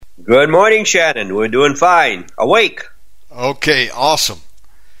Good morning, Shannon. We're doing fine. Awake. Okay, awesome.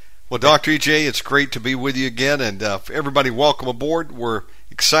 Well, Dr. E.J., it's great to be with you again, and everybody, welcome aboard. We're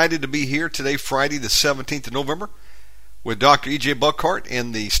excited to be here today, Friday the 17th of November, with Dr. E.J Bukhardt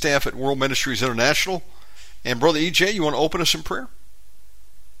and the staff at World Ministries International. And Brother E.J., you want to open us in prayer?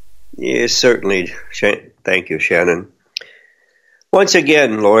 Yes, certainly. Thank you, Shannon. Once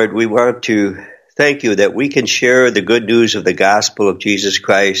again, Lord, we want to thank you that we can share the good news of the gospel of Jesus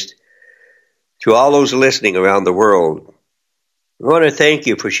Christ to all those listening around the world. I want to thank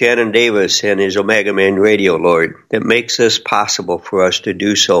you for Shannon Davis and his Omegaman radio, Lord, that makes this possible for us to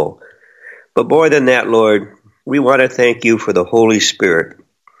do so. But more than that, Lord, we want to thank you for the Holy Spirit.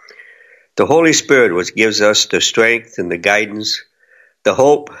 The Holy Spirit which gives us the strength and the guidance, the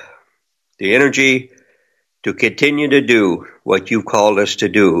hope, the energy to continue to do what you've called us to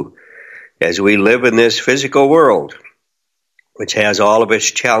do as we live in this physical world, which has all of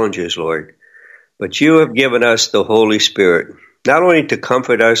its challenges, Lord. But you have given us the Holy Spirit, not only to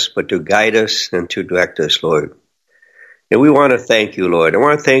comfort us, but to guide us and to direct us, Lord. And we want to thank you, Lord. I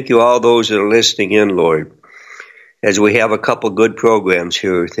want to thank you, all those that are listening in, Lord, as we have a couple good programs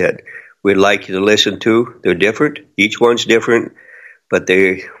here that we'd like you to listen to. They're different. Each one's different, but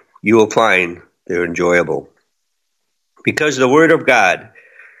you will find they're enjoyable. Because the Word of God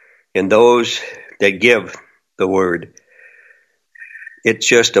and those that give the Word, it's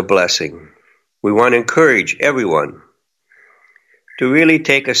just a blessing. We want to encourage everyone to really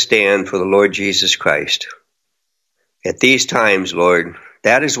take a stand for the Lord Jesus Christ. At these times, Lord,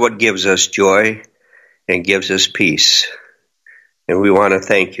 that is what gives us joy and gives us peace. And we want to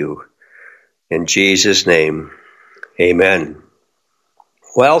thank you. In Jesus' name, amen.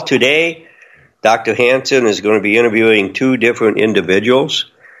 Well, today, Dr. Hansen is going to be interviewing two different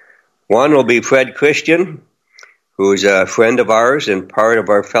individuals. One will be Fred Christian, who is a friend of ours and part of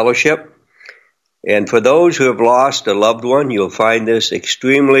our fellowship. And for those who have lost a loved one, you'll find this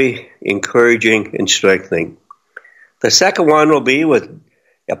extremely encouraging and strengthening. The second one will be with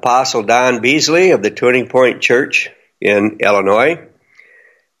Apostle Don Beasley of the Turning Point Church in Illinois.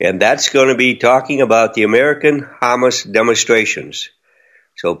 And that's going to be talking about the American Hamas demonstrations.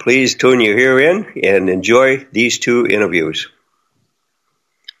 So please tune your ear in and enjoy these two interviews.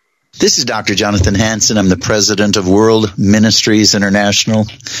 This is Dr. Jonathan Hansen. I'm the president of World Ministries International,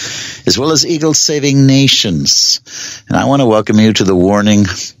 as well as Eagle Saving Nations. And I want to welcome you to the Warning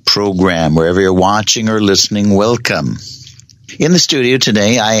Program. Wherever you're watching or listening, welcome. In the studio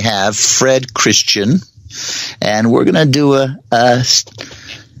today, I have Fred Christian, and we're going to do a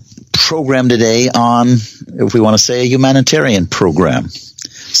program today on, if we want to say, a humanitarian program,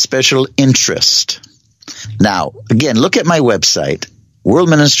 special interest. Now, again, look at my website,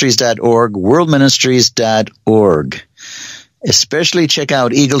 worldministries.org, worldministries.org. Especially check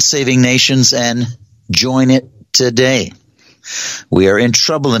out Eagle Saving Nations and join it today. We are in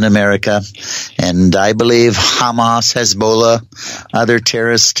trouble in America, and I believe Hamas, Hezbollah, other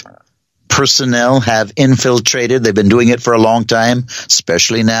terrorist personnel have infiltrated. They've been doing it for a long time,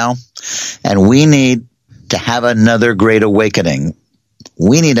 especially now. And we need to have another great awakening.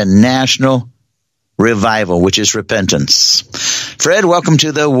 We need a national revival, which is repentance. Fred, welcome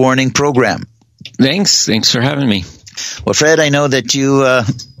to the Warning Program. Thanks for having me. Well, Fred, I know that you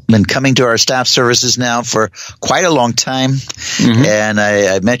been coming to our staff services now for quite a long time, and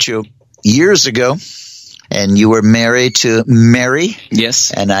I met you years ago, and you were married to Mary. Yes.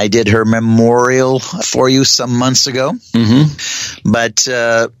 And I did her memorial for you some months ago. But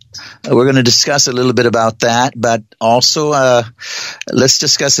we're going to discuss a little bit about that, but also let's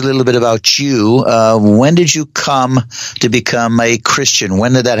discuss a little bit about you. When did you come to become a Christian?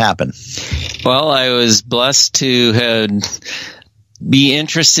 When did that happen? Well, I was blessed to be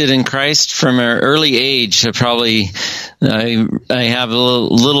interested in Christ from an early age. I have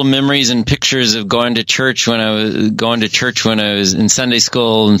little memories and pictures of going to church when I was in Sunday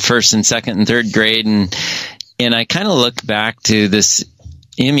school in first and second and third grade, and I kind of look back to this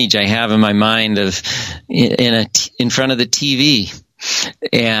image I have in my mind of in front of the TV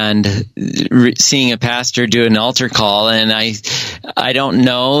and seeing a pastor do an altar call, and I don't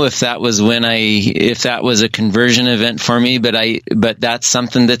know if that was if that was a conversion event for me, but that's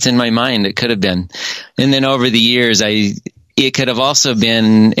something that's in my mind. It could have been. And then over the years, it could have also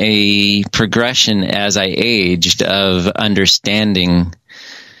been a progression as I aged of understanding.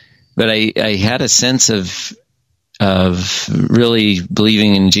 But I had a sense of really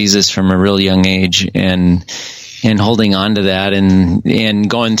believing in Jesus from a real young age, and holding on to that, and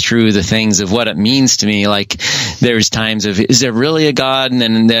going through the things of what it means to me. Like, there's times of, is there really a God? And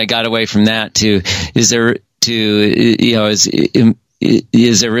then I got away from that to,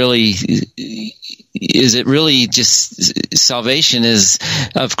 is it really just salvation is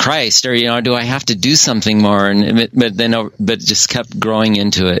of Christ, or do I have to do something more? But just kept growing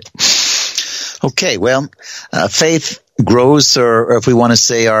into it. Okay, well, faith grows, or if we want to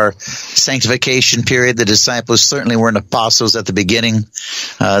say our sanctification period, the disciples certainly weren't apostles at the beginning.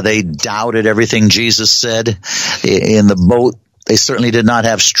 They doubted everything Jesus said. In the boat, they certainly did not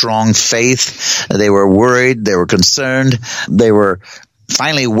have strong faith. They were worried. They were concerned. They were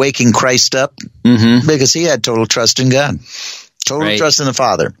finally waking Christ up because he had total trust in God. Total trust in the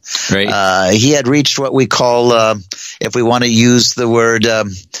Father. Right. He had reached what we call, if we want to use the word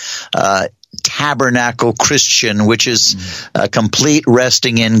tabernacle Christian, which is a complete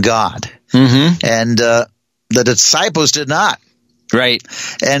resting in God. And the disciples did not. Right.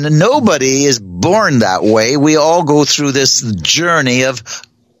 And nobody is born that way. We all go through this journey of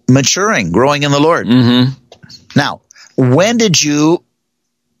maturing, growing in the Lord. Now, when did you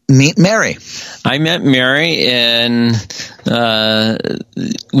meet Mary? I met Mary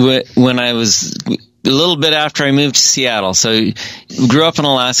when I was a little bit after I moved to Seattle. So grew up in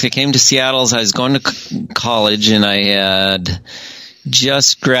Alaska, came to Seattle as I was going to college, and I had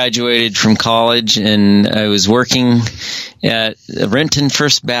just graduated from college, and I was working at Renton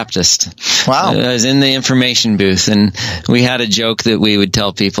First Baptist. Wow. I was in the information booth, and we had a joke that we would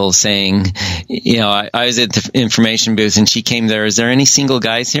tell people saying, I was at the information booth, and she came there, "Is there any single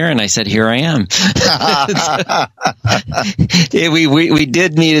guys here?" And I said, "Here I am." We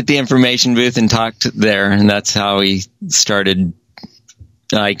did meet at the information booth and talked there, and that's how we started.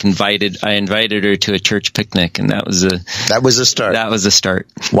 I invited her to a church picnic, and that was a start. That was a start.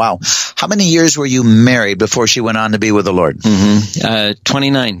 Wow. How many years were you married before she went on to be with the Lord?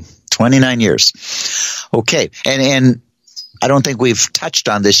 29. 29 years. Okay. And I don't think we've touched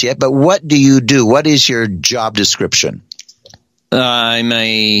on this yet, but what do you do? What is your job description? I'm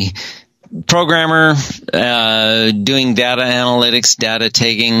a programmer doing data analytics, data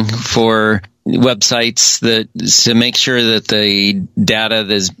tagging for websites to make sure that the data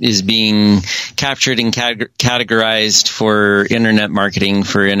is being captured and categorized for internet marketing,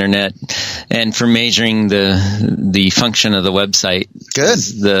 for internet, and for measuring the function of the website. Good.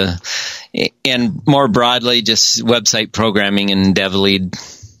 And more broadly, just website programming and dev lead.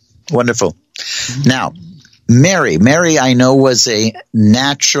 Wonderful. Now, Mary, I know, was a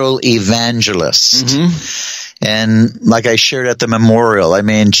natural evangelist. And like I shared at the memorial, I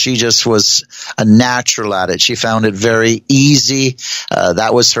mean, she just was a natural at it. She found it very easy.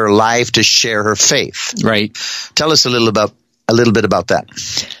 That was her life, to share her faith. Right. Tell us a little bit about that.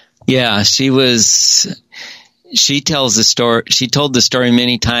 Yeah, she tells the story. She told the story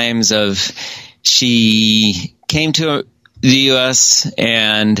many times of she came to the U.S.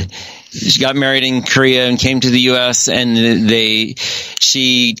 and she got married in Korea and came to the U.S. and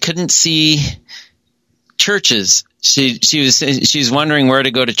she couldn't see churches. She was wondering where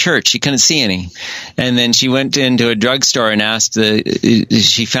to go to church. She couldn't see any. And then she went into a drugstore and asked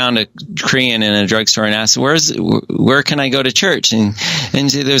she found a Korean in a drugstore and asked, where can I go to church? And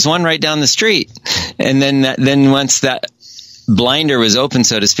there's one right down the street. And then once that blinder was open,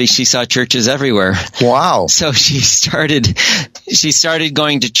 so to speak, she saw churches everywhere. Wow. So she started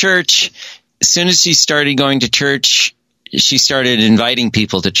going to church. As soon as she started going to church, she started inviting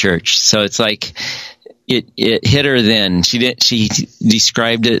people to church. So it's like, it hit her then. She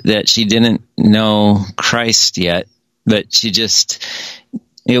described it that she didn't know Christ yet, but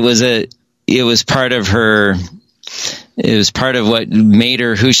it was part of her. It was part of what made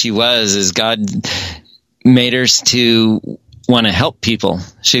her who she was, is God made her to want to help people.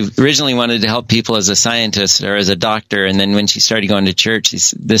 She originally wanted to help people as a scientist or as a doctor, and then when she started going to church,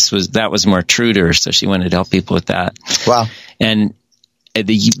 that was more true to her, so she wanted to help people with that. Wow. And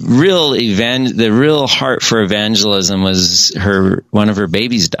the real heart for evangelism was one of her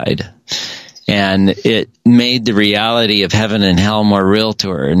babies died, and it made the reality of heaven and hell more real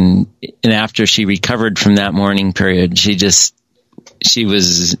to her. And after she recovered from that mourning period, she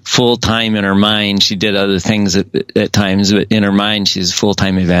was full time in her mind. She did other things at times, but in her mind, she's a full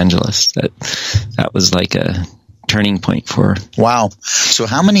time evangelist. That was like a turning point for her. Wow. So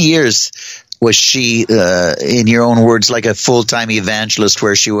how many years was she, in your own words, like a full-time evangelist,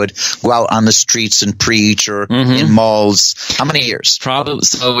 where she would go out on the streets and preach, or in malls? How many years? Probably.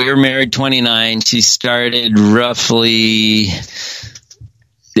 So we were married 29. She started roughly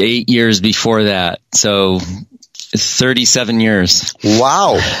 8 years before that. So 37 years.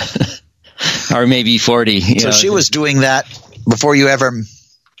 Wow. Or maybe 40. So she was doing that before you ever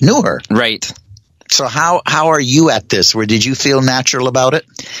knew her. Right. So how are you at this? Did you feel natural about it?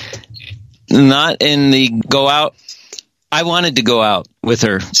 Not in the go out I wanted to go out with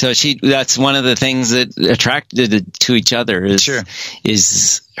her. So that's one of the things that attracted to each other is, Sure.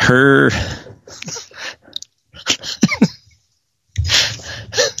 is her.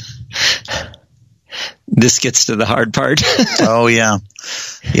 This gets to the hard part. Oh, yeah.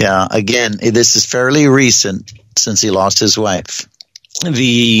 Yeah. Again, this is fairly recent since he lost his wife.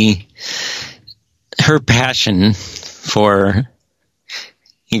 Her passion for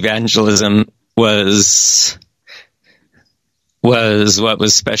evangelism was what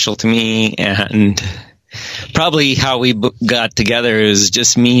was special to me, and probably how we got together is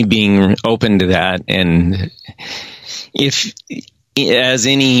just me being open to that. And if, as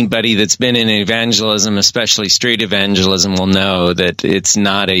anybody that's been in evangelism, especially street evangelism, will know that it's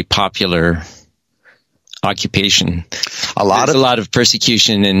not a popular occupation. There's a lot of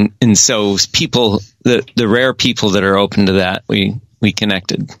persecution, and so people, the rare people that are open to that, we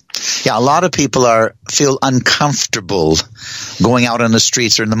connected. Yeah, a lot of people feel uncomfortable going out on the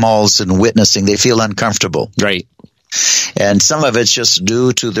streets or in the malls and witnessing. They feel uncomfortable. Right. And some of it's just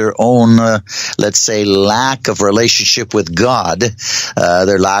due to their own, let's say, lack of relationship with God,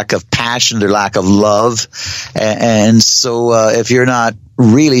 their lack of passion, their lack of love. And so if you're not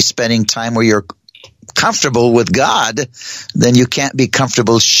really spending time where you're comfortable with God, then you can't be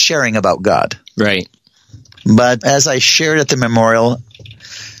comfortable sharing about God. Right. But as I shared at the memorial,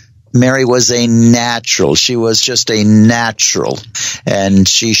 Mary was a natural. She was just a natural. And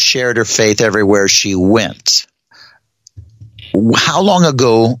she shared her faith everywhere she went. How long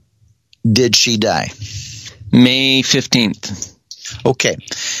ago did she die? May 15th. Okay.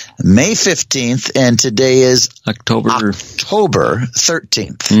 May 15th, and today is October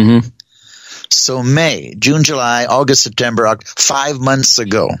 13th. Mm-hmm. So May, June, July, August, September, 5 months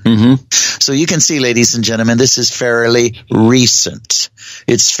ago. Mm-hmm. So you can see, ladies and gentlemen, this is fairly recent.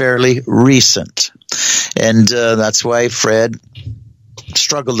 It's fairly recent. And that's why Fred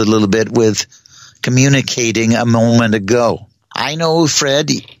struggled a little bit with communicating a moment ago. I know, Fred,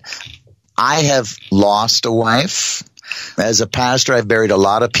 I have lost a wife. As a pastor, I've buried a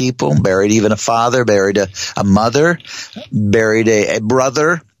lot of people, buried even a father, buried a mother, buried a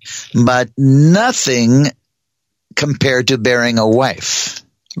brother, but nothing compared to burying a wife.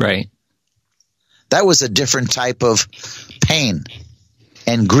 Right. That was a different type of pain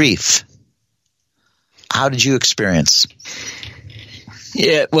and grief. How did you experience?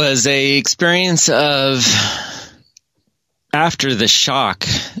 It was a experience of, after the shock,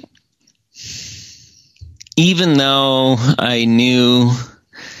 even though I knew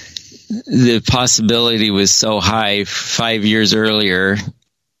the possibility was so high 5 years earlier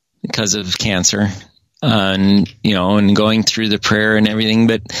because of cancer, and going through the prayer and everything,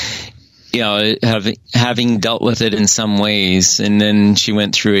 but having dealt with it in some ways, and then she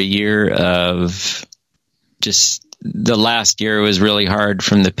went through a year of just, the last year was really hard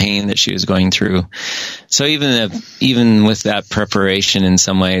from the pain that she was going through. So even with that preparation, in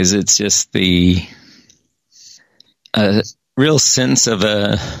some ways, it's just a real sense of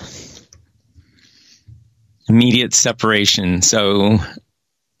a immediate separation. So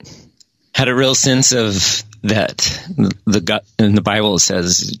had a real sense of that in the Bible it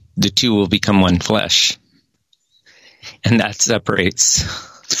says the two will become one flesh, and that separates.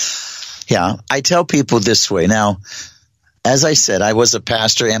 Yeah, I tell people this way. Now, as I said, I was a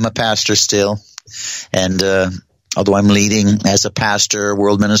pastor, am a pastor still, and although I'm leading as a pastor,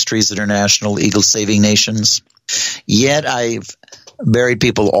 World Ministries International, Eagle Saving Nations, yet I've buried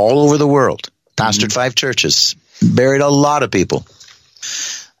people all over the world, pastored 5 churches, buried a lot of people.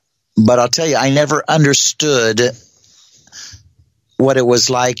 But I'll tell you, I never understood what it was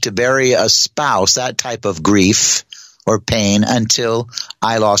like to bury a spouse, that type of grief or pain, until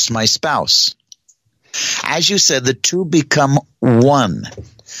I lost my spouse. As you said, the two become one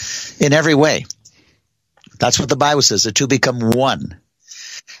in every way. That's what the Bible says, the two become one.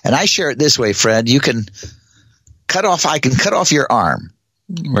 And I share it this way, Fred. I can cut off your arm.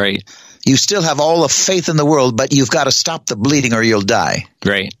 Right. You still have all the faith in the world, but you've got to stop the bleeding or you'll die.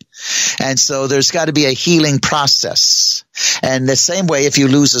 Right. And so there's got to be a healing process. And the same way, if you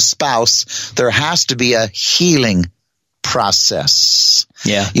lose a spouse, there has to be a healing process.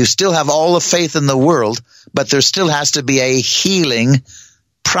 Yeah. You still have all the faith in the world, but there still has to be a healing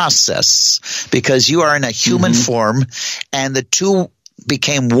process, because you are in a human form and the two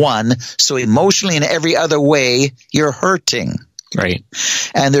became one. So emotionally and every other way, you're hurting. Right.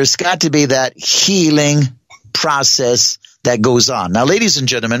 And there's got to be that healing process that goes on. Now, ladies and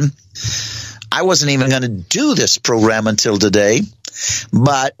gentlemen, I wasn't even going to do this program until today,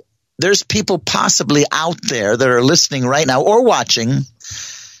 but there's people possibly out there that are listening right now or watching,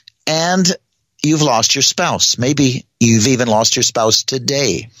 and you've lost your spouse. Maybe you've even lost your spouse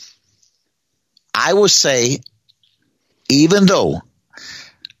today. I will say, even though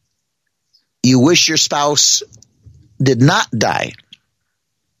you wish your spouse did not die,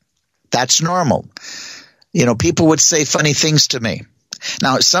 that's normal. You know, people would say funny things to me.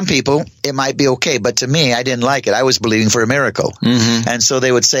 Now, some people, it might be okay, but to me, I didn't like it. I was believing for a miracle. Mm-hmm. And so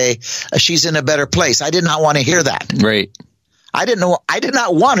they would say, she's in a better place. I did not want to hear that. Right. I did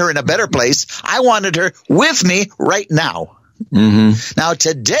not want her in a better place. I wanted her with me right now. Mm-hmm. Now,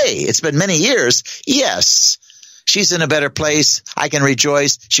 today, it's been many years. Yes, she's in a better place. I can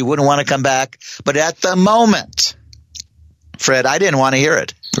rejoice. She wouldn't want to come back. But at the moment, Fred, I didn't want to hear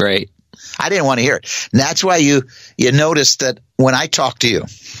it. Right. I didn't want to hear it. And that's why you noticed that when I talked to you,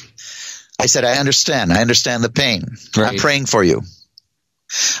 I said, I understand. I understand the pain. Right. I'm praying for you.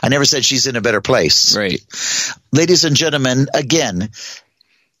 I never said she's in a better place. Right. Ladies and gentlemen, again,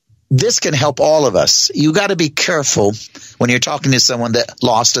 this can help all of us. You got to be careful when you're talking to someone that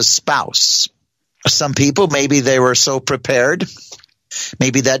lost a spouse. Some people, maybe they were so prepared.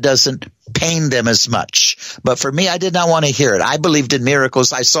 Maybe that doesn't pain them as much. But for me, I did not want to hear it. I believed in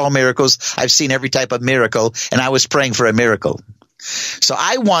miracles. I saw miracles. I've seen every type of miracle, and I was praying for a miracle. So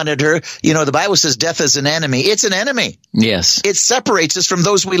I wanted her. You know, the Bible says death is an enemy. It's an enemy. Yes. It separates us from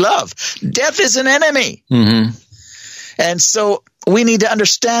those we love. Death is an enemy. Mm-hmm. And so we need to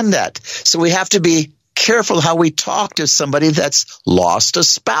understand that. So we have to be careful how we talk to somebody that's lost a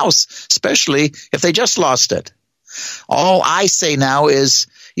spouse, especially if they just lost it. All I say now is,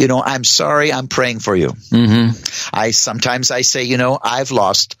 you know, I'm sorry, I'm praying for you. Mm-hmm. Sometimes I say, you know, I've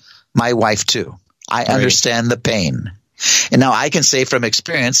lost my wife too. I understand the pain. And now I can say from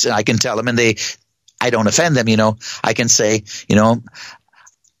experience, and I can tell them, and I don't offend them, you know, I can say, you know,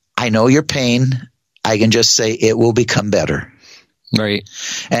 I know your pain. I can just say it will become better. Right.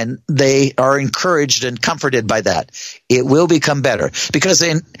 And they are encouraged and comforted by that. It will become better because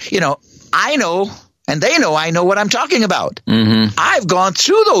you know, I know. And they know I know what I'm talking about. Mm-hmm. I've gone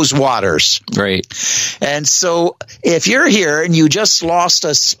through those waters. Right. And so if you're here and you just lost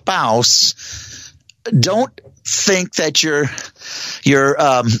a spouse, don't think that you're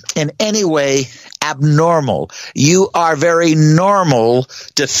in any way abnormal. You are very normal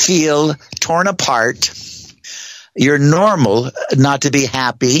to feel torn apart. You're normal not to be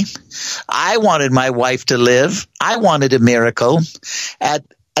happy. I wanted my wife to live. I wanted a miracle. At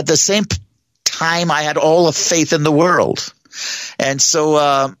the same time, I had all the faith in the world. And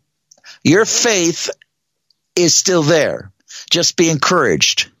so your faith is still there. Just be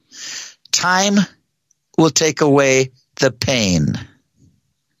encouraged. Time will take away the pain.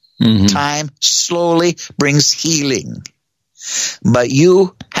 Mm-hmm. Time slowly brings healing. But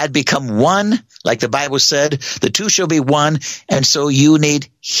you had become one, like the Bible said, the two shall be one, and so you need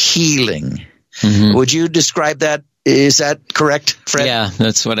healing. Mm-hmm. Would you describe that? Is that correct, Fred? Yeah,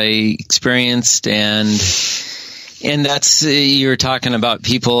 that's what I experienced, and that's you were talking about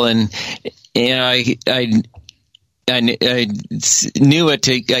people, and you know, I knew what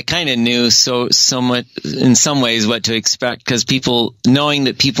to. I kind of knew somewhat in some ways what to expect because knowing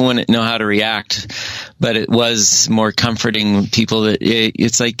that people wouldn't know how to react, but it was more comforting people that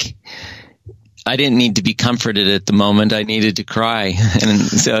it's like. I didn't need to be comforted at the moment. I needed to cry. And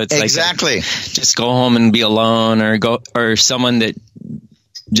so it's exactly. Like just go home and be alone or someone that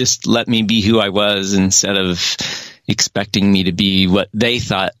just let me be who I was instead of expecting me to be what they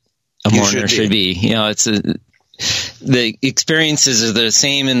thought a mourner should be. You know, the experiences are the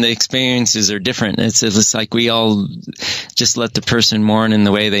same and the experiences are different. It's like we all just let the person mourn in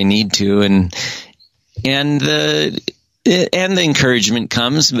the way they need to and the encouragement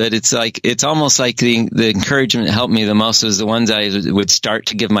comes, but it's almost like the encouragement that helped me the most was the ones I would start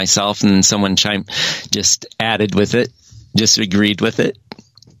to give myself, and then someone just added with it, just agreed with it.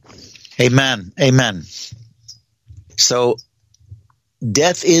 Amen. Amen. So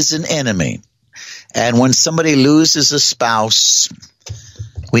death is an enemy. And when somebody loses a spouse,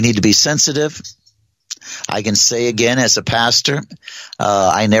 we need to be sensitive. I can say again, as a pastor,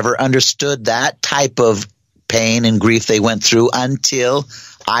 I never understood that type of pain and grief they went through until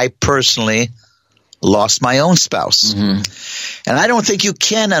I personally lost my own spouse. Mm-hmm. And I don't think you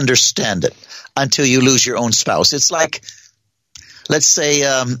can understand it until you lose your own spouse. It's like, let's say,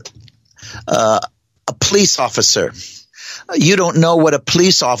 a police officer. You don't know what a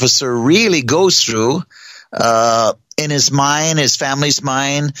police officer really goes through in his mind, his family's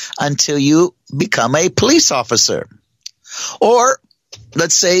mind, until you become a police officer. Or,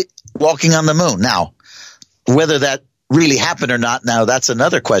 let's say, walking on the moon. Now, whether that really happened or not, now that's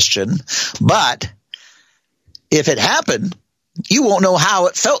another question. But if it happened, You won't know how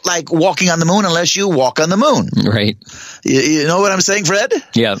it felt like walking on the moon unless you walk on the moon. Right. You know what I'm saying, Fred?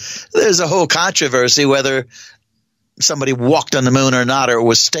 Yeah. There's a whole controversy whether somebody walked on the moon or not, or it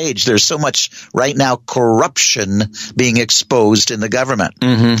was staged. There's so much right now corruption being exposed in the government,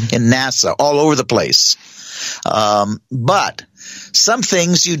 in NASA, all over the place. But some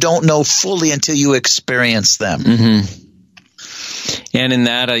things you don't know fully until you experience them. And in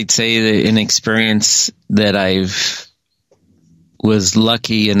that, I'd say that an experience that I've was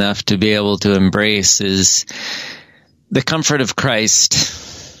lucky enough to be able to embrace is the comfort of Christ.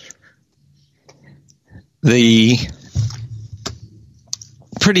 Pretty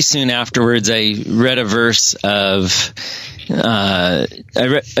soon afterwards, I read a verse of, I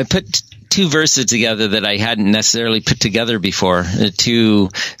put two verses together that I hadn't necessarily put together before, two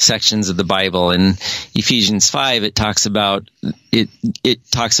sections of the Bible. In Ephesians 5, it talks about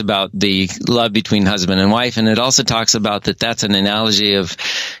the love between husband and wife, and it also talks about that's an analogy of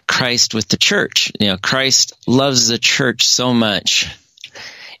Christ with the church. You know, Christ loves the church so much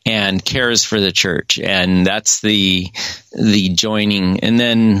and cares for the church, and that's the joining. And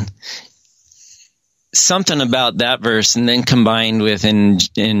then something about that verse, and then combined with in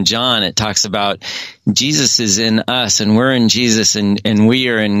John, it talks about Jesus is in us, and we're in Jesus, and we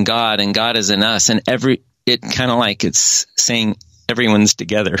are in God, and God is in us, and it kind of like it's saying everyone's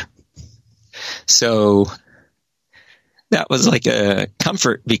together. So that was like a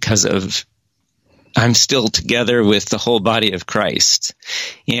comfort because of I'm still together with the whole body of Christ,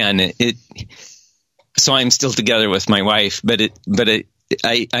 and so I'm still together with my wife, but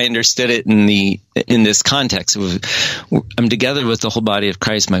I understood it in this context of I'm together with the whole body of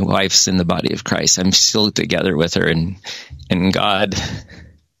Christ. My wife's in the body of Christ. I'm still together with her in God,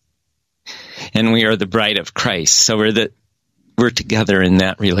 and we are the bride of Christ. So we're together in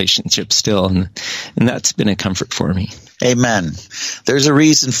that relationship still, and that's been a comfort for me. Amen. There's a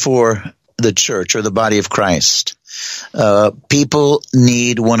reason for the church or the body of Christ. People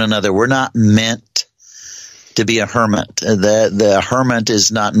need one another. We're not meant to be a hermit. The hermit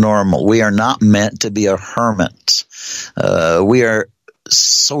is not normal. We are not meant to be a hermit. We are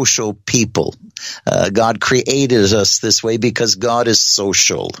social people. God created us this way because God is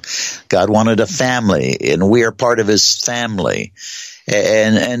social. God wanted a family, and we are part of his family.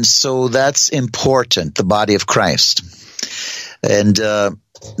 And so that's important, the body of Christ. And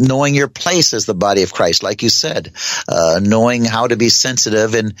knowing your place as the body of Christ, like you said, knowing how to be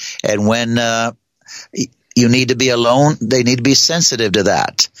sensitive, and when you need to be alone, they need to be sensitive to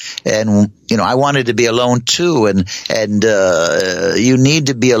that. And, I wanted to be alone too. And you need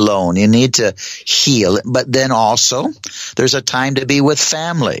to be alone. You need to heal. But then also there's a time to be with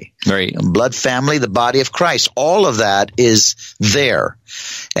family. Right. Blood family, the body of Christ. All of that is there.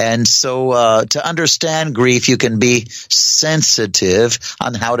 And so, to understand grief, you can be sensitive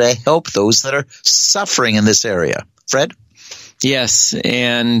on how to help those that are suffering in this area. Fred? Yes.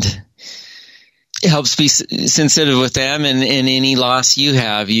 And it helps be sensitive with them, and in any loss you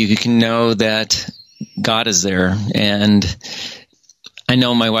have, you can know that God is there. And I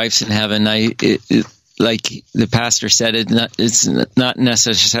know my wife's in heaven. Like the pastor said, it's not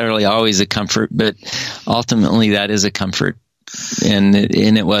necessarily always a comfort, but ultimately that is a comfort. And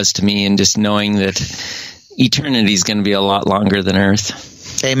it was to me, and just knowing that eternity is going to be a lot longer than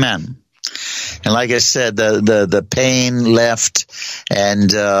earth. Amen. And like I said, the pain left,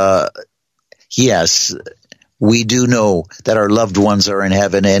 and yes, we do know that our loved ones are in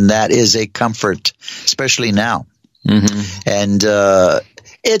heaven, and that is a comfort, especially now. And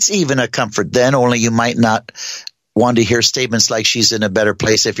it's even a comfort then, only you might not want to hear statements like she's in a better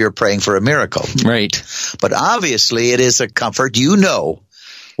place if you're praying for a miracle. Right. But obviously it is a comfort. You know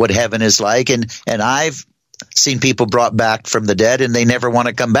what heaven is like, and I've seen people brought back from the dead, and they never want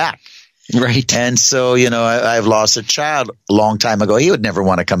to come back. Right. And so, I've lost a child a long time ago. He would never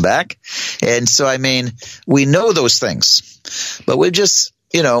want to come back. And so, we know those things, but we just,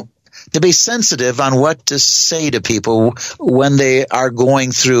 to be sensitive on what to say to people when they are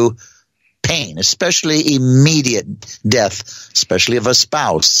going through pain, especially immediate death, especially of a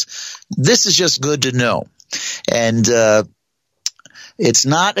spouse. This is just good to know. And, it's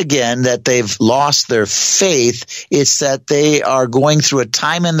not, again, that they've lost their faith. It's that they are going through a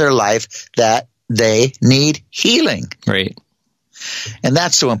time in their life that they need healing. Right. And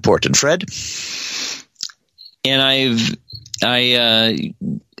that's so important, Fred. And I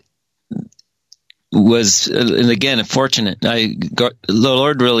was, and again, fortunate. The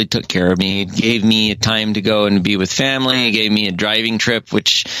Lord really took care of me. He gave me a time to go and be with family. He gave me a driving trip,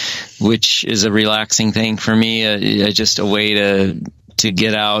 which is a relaxing thing for me. Just a way to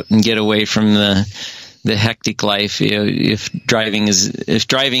get out and get away from the hectic life. If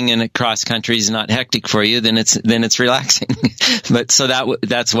driving in a cross country is not hectic for you, then it's relaxing. But so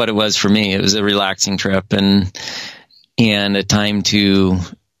that's what it was for me. It was a relaxing trip and a time to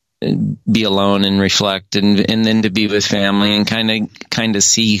be alone and reflect, and then to be with family and kind of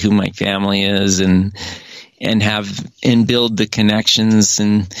see who my family is and build the connections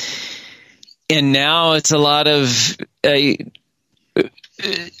and now it's a lot of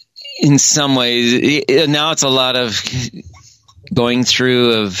in some ways now it's a lot of going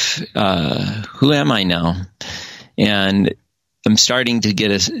through of who am I now, and I'm starting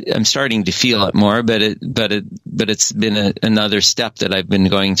to feel it more, but it's been another step that I've been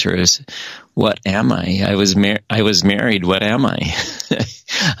going through is, what am I? I was married. What am I?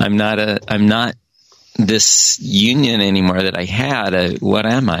 I'm not this union anymore that I had. What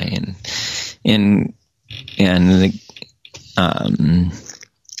am I?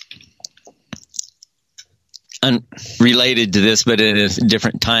 Unrelated to this, but in a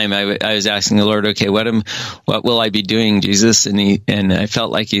different time, I was asking the Lord, okay, what will I be doing, Jesus? And I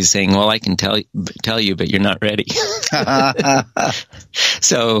felt like He's saying, well, I can tell you, but you're not ready.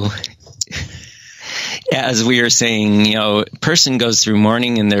 So, as we were saying, a person goes through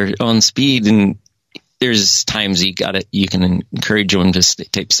mourning in their own speed, and there's times you can encourage them to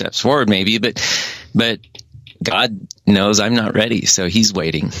take steps forward, maybe, but God knows I'm not ready, so He's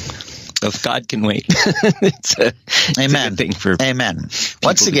waiting. If God can wait, it's a good thing for Amen.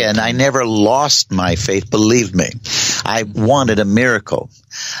 Once again, I never lost my faith. Believe me, I wanted a miracle,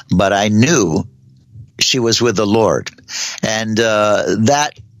 but I knew she was with the Lord, and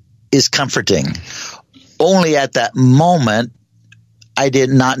that is comforting. Only at that moment, I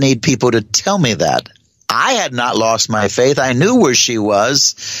did not need people to tell me that. I had not lost my faith. I knew where she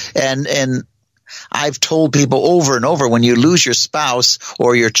was, and I've told people over and over, when you lose your spouse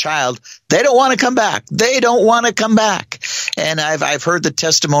or your child, they don't want to come back. They don't want to come back. And I've heard the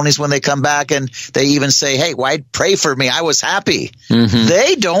testimonies when they come back, and they even say, hey, why pray for me? I was happy. Mm-hmm.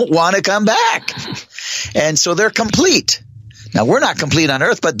 They don't want to come back. And so they're complete. Now, we're not complete on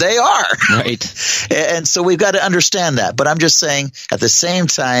earth, but they are. Right. And so we've got to understand that. But I'm just saying, at the same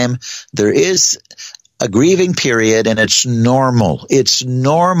time, there is a grieving period, and it's normal. It's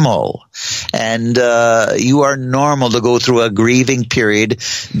normal. And you are normal to go through a grieving period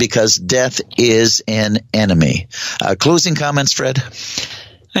because death is an enemy. Closing comments, Fred?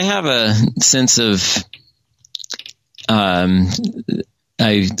 I have a sense of, I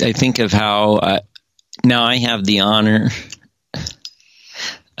think of how now I have the honor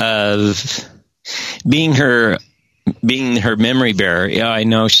of being her memory bearer. Yeah, I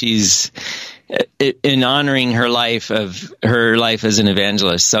know she's in honoring her life as an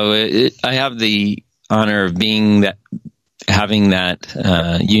evangelist. So I have the honor of having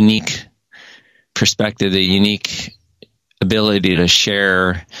that unique perspective, the unique ability to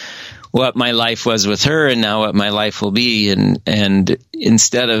share what my life was with her and now what my life will be. And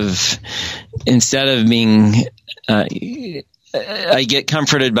instead of being, I get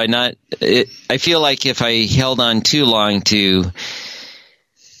comforted by I feel like if I held on too long to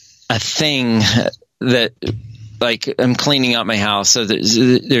a thing that, like, I'm cleaning out my house, so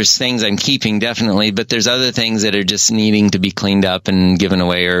there's things I'm keeping, definitely, but there's other things that are just needing to be cleaned up and given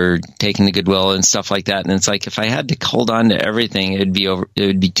away or taken to Goodwill and stuff like that. And it's like, if I had to hold on to everything, it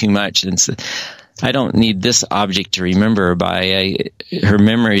would be too much. And so I don't need this object to remember her by. Her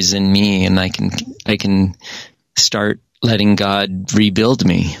memory's in me, and I can start letting God rebuild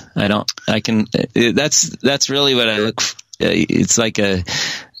me. That's really what I it's like a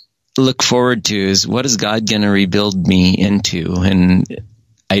look forward to, is what is God going to rebuild me into? And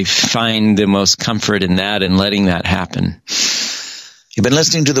I find the most comfort in that and letting that happen. You've been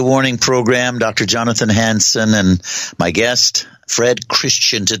listening to the Warning Program, Dr. Jonathan Hansen and my guest, Fred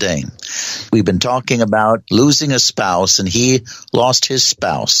Christian, today. We've been talking about losing a spouse, and he lost his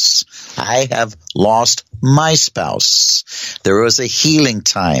spouse. I have lost my spouse. There was a healing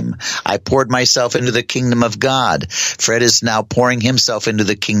time. I poured myself into the kingdom of God. Fred is now pouring himself into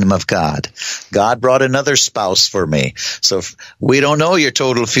the kingdom of God. God brought another spouse for me. So we don't know your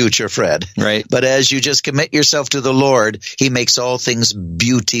total future, Fred. Right. But as you just commit yourself to the Lord, He makes all things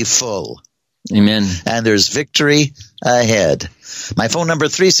beautiful. Amen. And there's victory ahead. My phone number,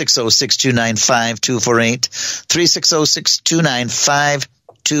 360-629-5248,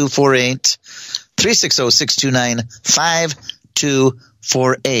 360-629-5248,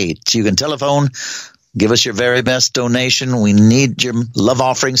 360-629-5248. You can telephone, give us your very best donation. We need your love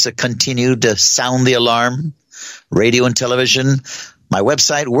offerings to continue to sound the alarm. Radio and television. My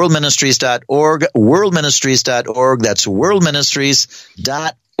website, worldministries.org, worldministries.org. That's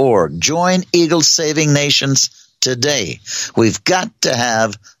worldministries.org. eagleSavingNations.org. Join Eagle Saving Nations today. We've got to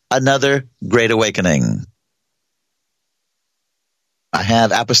have another great awakening. I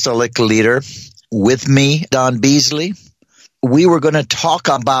have Apostolic Leader with me, Don Beasley. We were going to talk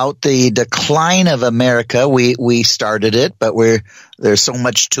about the decline of America. We started it, but there's so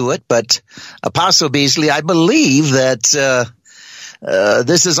much to it. But Apostle Beasley, I believe that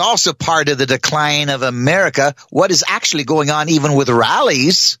this is also part of the decline of America. What is actually going on even with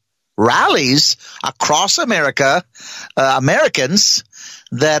rallies across America, Americans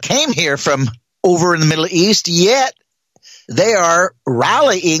that came here from over in the Middle East, yet they are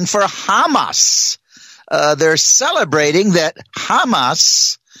rallying for Hamas. They're celebrating that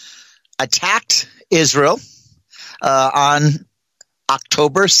Hamas attacked Israel on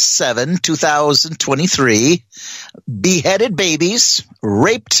October 7, 2023, beheaded babies,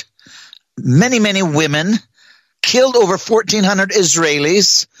 raped many, many women, killed over 1,400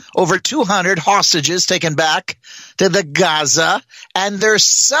 Israelis, over 200 hostages taken back to the Gaza, and they're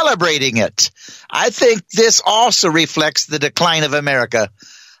celebrating it. I think this also reflects the decline of America.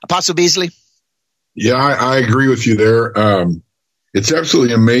 Apostle Beasley? Yeah, I agree with you there. It's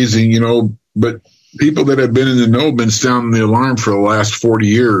absolutely amazing, but people that have been in the know have been sounding the alarm for the last 40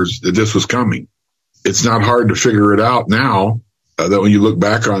 years that this was coming. It's not hard to figure it out now that when you look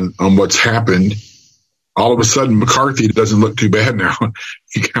back on what's happened, all of a sudden McCarthy doesn't look too bad now.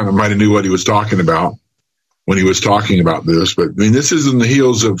 He kind of might have knew what he was talking about when he was talking about this. But I mean, this is in the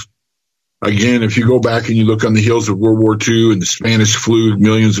heels of, again, if you go back and you look on the heels of World War II and the Spanish flu,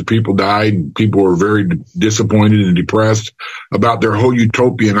 millions of people died and people were very disappointed and depressed about their whole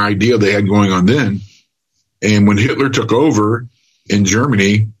utopian idea they had going on then. And when Hitler took over in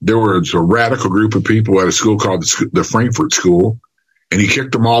Germany, there was a radical group of people at a school called the Frankfurt School, and he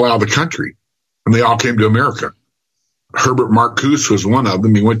kicked them all out of the country. And they all came to America. Herbert Marcuse was one of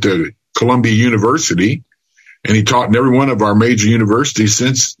them. He went to Columbia University, and he taught in every one of our major universities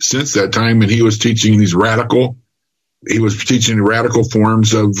since that time. And he was teaching radical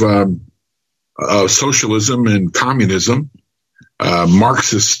forms of socialism and communism,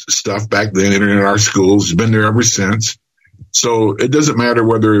 Marxist stuff back then in our schools. Has been there ever since. So it doesn't matter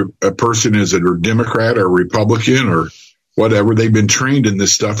whether a person is a Democrat or a Republican or whatever. They've been trained in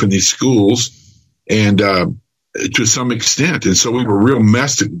this stuff in these schools, and to some extent. And so we were real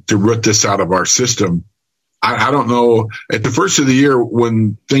messed to root this out of our system. I don't know. At the first of the year,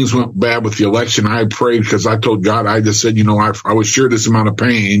 when things went bad with the election, I prayed because I told God, I just said, I was sure this amount of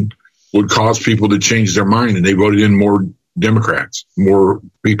pain would cause people to change their mind. And they voted in more Democrats, more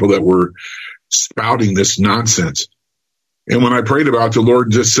people that were spouting this nonsense. And when I prayed about it, the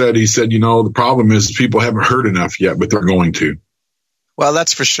Lord just said, he said, the problem is people haven't heard enough yet, but they're going to. Well,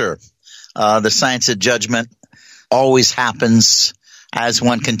 that's for sure. The science of judgment always happens as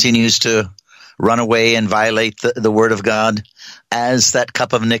one continues to run away and violate the word of God. As that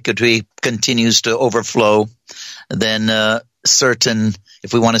cup of iniquity continues to overflow, then certain,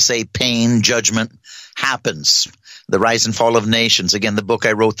 if we want to say pain, judgment happens. The rise and fall of nations. Again, the book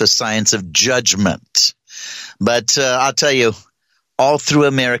I wrote, The Science of Judgment. But I'll tell you, all through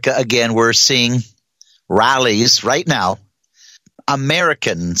America, again, we're seeing rallies right now.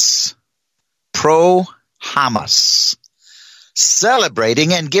 Americans pro-Hamas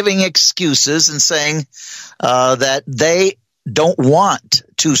celebrating and giving excuses and saying that they don't want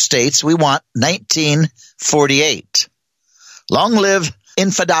two states. We want 1948. Long live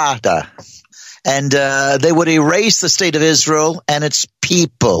Infidada. And they would erase the state of Israel and its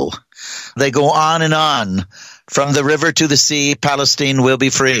people. They go on and on. From the river to the sea, Palestine will be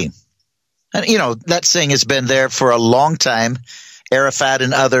free. And, that saying has been there for a long time. Arafat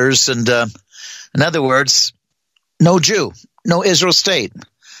and others. And in other words, no Jew, no Israel state,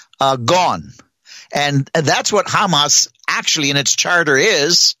 gone. And that's what Hamas actually in its charter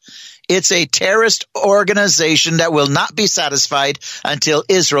is. It's a terrorist organization that will not be satisfied until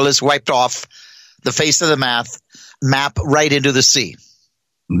Israel is wiped off the face of the map right into the sea.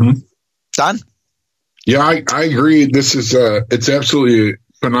 Mm-hmm. Don? Yeah, I agree. This is it's absolutely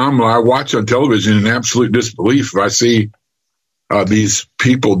phenomenal. I watch on television in absolute disbelief. I see these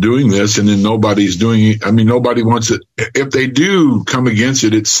people doing this, and then nobody's doing it. I mean, nobody wants it. If they do come against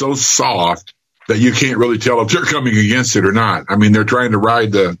it, it's so soft that you can't really tell if they're coming against it or not. I mean, they're trying to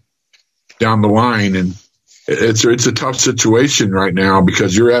ride down the line, and it's a tough situation right now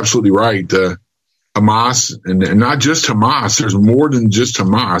because you're absolutely right. Hamas, and not just Hamas. There's more than just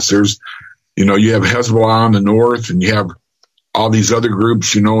Hamas. There's, you have Hezbollah in the north, and you have all these other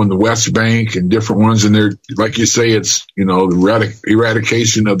groups, in the West Bank and different ones. And they're, like you say, it's, the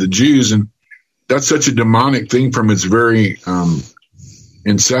eradication of the Jews. And that's such a demonic thing from its very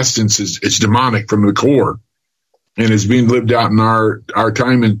incestance it's demonic from the core, and it's being lived out in our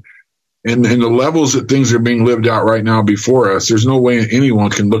time. And the levels that things are being lived out right now before us, there's no way anyone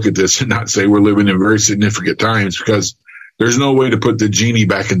can look at this and not say we're living in very significant times, because there's no way to put the genie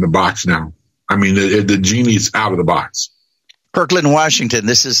back in the box now. I mean, the genie's out of the box. Kirkland, Washington.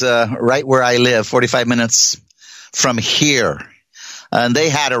 This is right where I live, 45 minutes from here. And they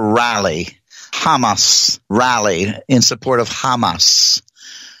had a rally, Hamas rally, in support of Hamas.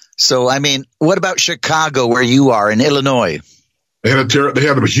 So, I mean, what about Chicago, where you are, in Illinois? They had a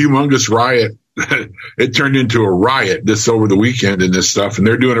humongous riot. It turned into a riot this over the weekend and this stuff, and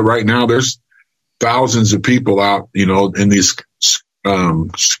they're doing it right now. There's thousands of people out, in these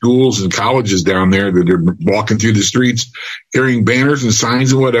schools and colleges down there that are walking through the streets, carrying banners and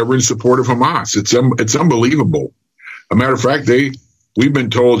signs and whatever in support of Hamas. It's unbelievable. A matter of fact, we've been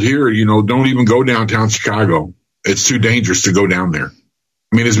told here, don't even go downtown Chicago. It's too dangerous to go down there.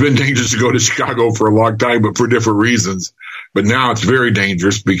 I mean, it's been dangerous to go to Chicago for a long time, but for different reasons. But now it's very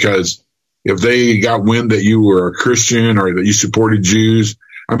dangerous, because if they got wind that you were a Christian or that you supported Jews,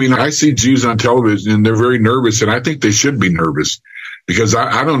 I mean, I see Jews on television and they're very nervous, and I think they should be nervous, because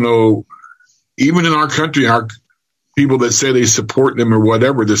I don't know, even in our country, our people that say they support them or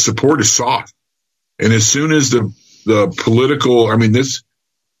whatever, the support is soft. And as soon as the political, I mean, this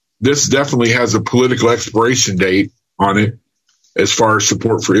definitely has a political expiration date on it as far as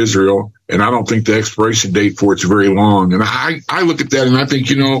support for Israel. And I don't think the expiration date for it's very long. And I look at that and I think,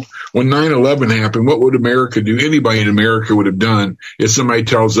 when 9/11 happened, what would America do? Anybody in America would have done if somebody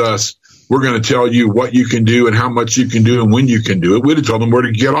tells us, we're going to tell you what you can do and how much you can do and when you can do it. We'd have told them where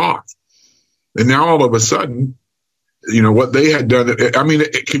to get off. And now all of a sudden, what they had done. I mean,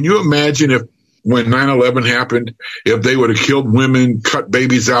 can you imagine if when 9/11 happened, if they would have killed women, cut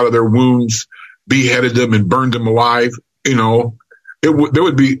babies out of their wombs, beheaded them and burned them alive? There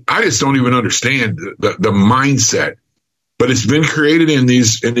would be, I just don't even understand the mindset, but it's been created in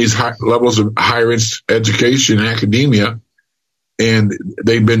these high levels of higher education and academia. And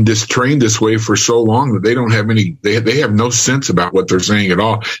they've been trained this way for so long that they don't have they have no sense about what they're saying at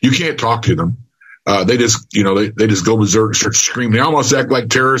all. You can't talk to them. They just go berserk and start screaming. They almost act like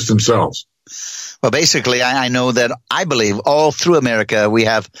terrorists themselves. Well, basically, I know that I believe all through America we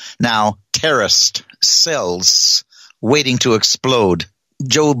have now terrorist cells waiting to explode.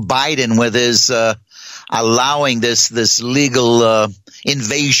 Joe Biden, with his allowing this legal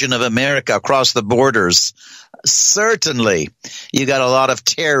invasion of America across the borders, certainly you got a lot of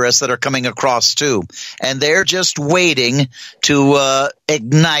terrorists that are coming across too, and they're just waiting to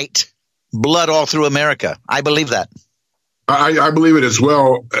ignite blood all through America. I believe that. I believe it as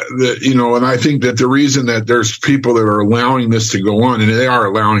well, and I think that the reason that there's people that are allowing this to go on, and they are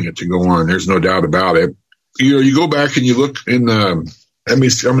allowing it to go on, there's no doubt about it. You go back and you look in I'm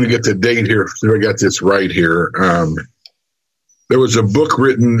going to get the date here. So I got this right here. There was a book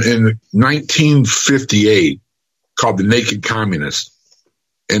written in 1958 called The Naked Communist,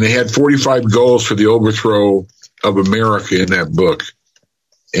 and they had 45 goals for the overthrow of America in that book.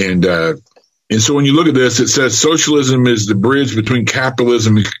 And so when you look at this, it says socialism is the bridge between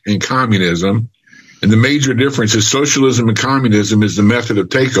capitalism and communism. And the major difference is socialism and communism is the method of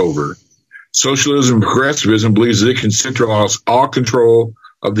takeover. Socialism and progressivism believes that it can centralize all control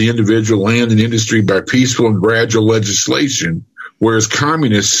of the individual, land, and industry by peaceful and gradual legislation, whereas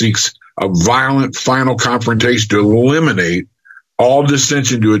communist seeks a violent final confrontation to eliminate all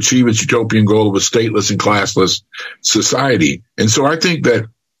dissension to achieve its utopian goal of a stateless and classless society. And so I think that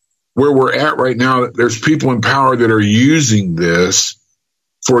where we're at right now, there's people in power that are using this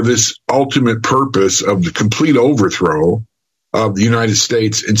for this ultimate purpose of the complete overthrow of the United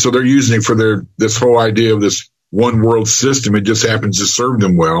States. And so they're using it for this whole idea of this one world system. It just happens to serve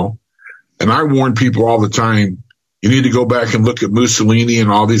them well. And I warn people all the time, you need to go back and look at Mussolini and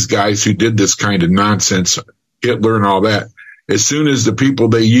all these guys who did this kind of nonsense, Hitler and all that. As soon as the people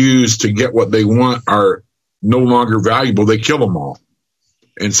they use to get what they want are no longer valuable, they kill them all.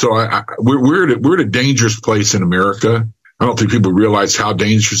 And so we're at a dangerous place in America. I don't think people realize how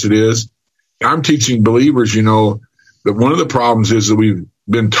dangerous it is. I'm teaching believers, that one of the problems is that we've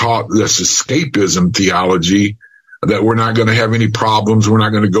been taught this escapism theology, that we're not going to have any problems. We're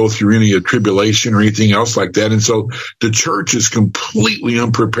not going to go through any tribulation or anything else like that. And so the church is completely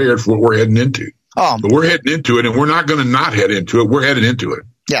unprepared for what we're heading into. But we're heading into it, and we're not going to not head into it. We're headed into it.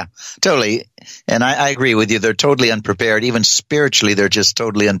 Yeah, totally. And I agree with you. They're totally unprepared. Even spiritually, they're just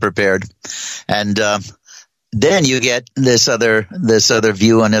totally unprepared. And then you get this other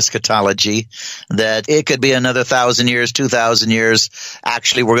view on eschatology, that it could be another 1,000 years, 2,000 years.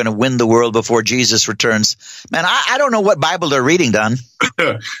 Actually, we're going to win the world before Jesus returns. Man, I don't know what Bible they're reading, Don.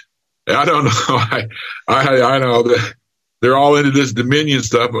 I don't know. I know that they're all into this dominion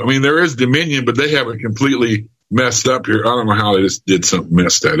stuff. I mean, there is dominion, but they have it completely messed up here. I don't know how they just did something,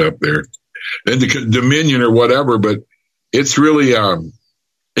 messed that up there. And the dominion or whatever, but it's really,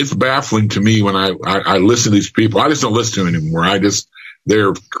 it's baffling to me when I listen to these people. I just don't listen to them anymore.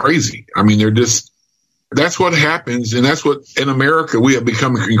 They're crazy. I mean, that's what happens. And that's what, in America, we have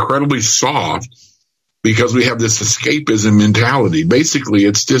become incredibly soft because we have this escapism mentality. Basically,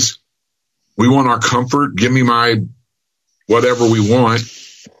 it's just, we want our comfort. Give me my whatever we want.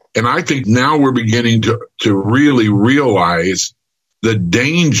 And I think now we're beginning to really realize the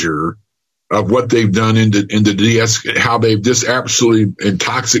danger of what they've done how they've just absolutely in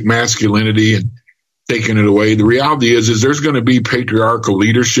toxic masculinity and taken it away. The reality is there's going to be patriarchal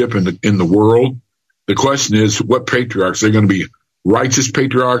leadership in the world. The question is, what patriarchs? They're going to be righteous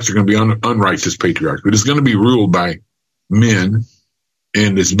patriarchs. They're going to be unrighteous patriarchs. But it's going to be ruled by men,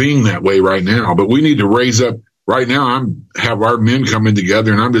 and it's being that way right now. But we need to raise up. Right now, have our men coming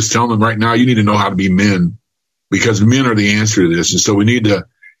together, and I'm just telling them right now, you need to know how to be men, because men are the answer to this. And so we need to.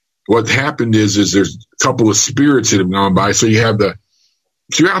 What happened is there's a couple of spirits that have gone by. So you have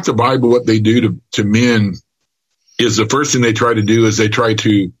throughout the Bible, what they do to men is the first thing they try to do is they try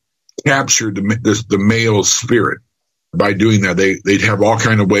to capture the male spirit. By doing that, they'd have all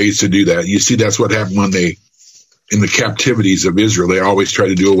kind of ways to do that. You see, that's what happened when in the captivities of Israel, they always try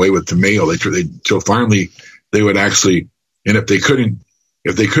to do away with the male. Till finally they would actually, and if they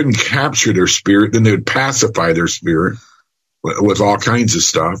couldn't capture their spirit, then they would pacify their spirit with all kinds of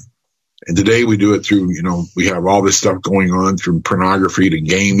stuff. And today we do it through, we have all this stuff going on from pornography to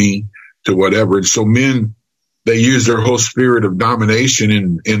gaming to whatever. And so men, they use their whole spirit of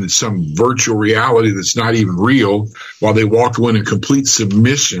domination in some virtual reality that's not even real, while they walk in complete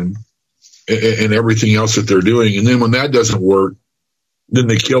submission and everything else that they're doing. And then when that doesn't work, then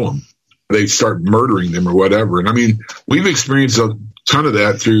they kill them. They start murdering them or whatever. And I mean, we've experienced a ton of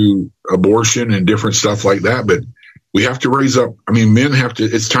that through abortion and different stuff like that, but we have to raise up. I mean, men have to,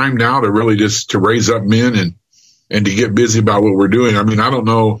 it's time now to really just to raise up men and to get busy about what we're doing. I mean, I don't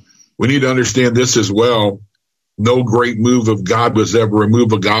know. We need to understand this as well. No great move of God was ever a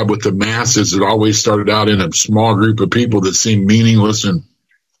move of God with the masses. It always started out in a small group of people that seemed meaningless and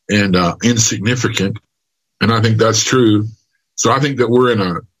insignificant. And I think that's true. So I think that we're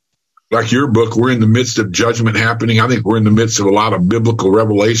like your book, we're in the midst of judgment happening. I think we're in the midst of a lot of biblical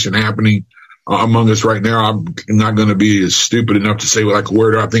revelation happening among us right now. I'm not going to be as stupid enough to say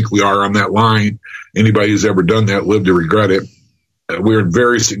where do I think we are on that line. Anybody who's ever done that lived to regret it. We're in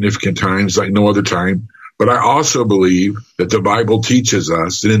very significant times like no other time. But I also believe that the Bible teaches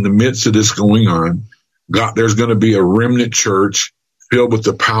us that in the midst of this going on, there's going to be a remnant church filled with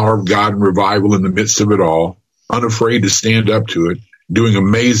the power of God and revival in the midst of it all, unafraid to stand up to it, doing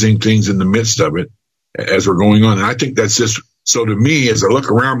amazing things in the midst of it as we're going on. And I think that's just, so to me, as I look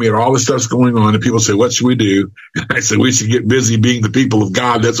around me at all the stuff's going on and people say, what should we do? And I say, we should get busy being the people of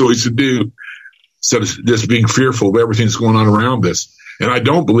God. That's what we should do. Instead of just being fearful of everything that's going on around us. And I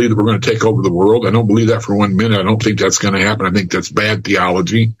don't believe that we're going to take over the world. I don't believe that for 1 minute. I don't think that's going to happen. I think that's bad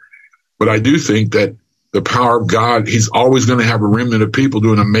theology. But I do think that the power of God, he's always going to have a remnant of people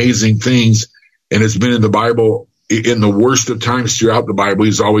doing amazing things. And it's been in the Bible, in the worst of times throughout the Bible,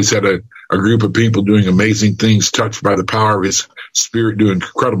 he's always had a group of people doing amazing things, touched by the power of his spirit, doing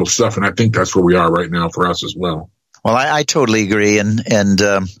incredible stuff. And I think that's where we are right now for us as well. Well, I totally agree. And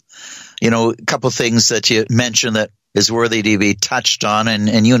a couple of things that you mentioned that is worthy to be touched on,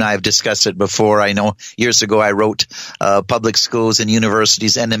 and you and I have discussed it before. I know years ago I wrote Public Schools and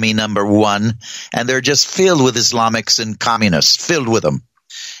Universities Enemy Number 1, and they're just filled with Islamics and communists, filled with them.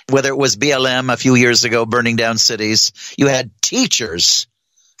 Whether it was BLM a few years ago burning down cities, you had teachers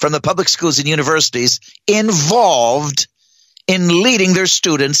from the public schools and universities involved in leading their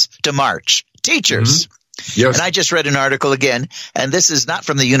students to march. Teachers. Mm-hmm. Yes. And I just read an article again, and this is not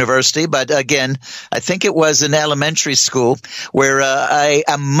from the university, but again, I think it was an elementary school where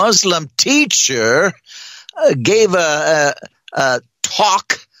a Muslim teacher gave a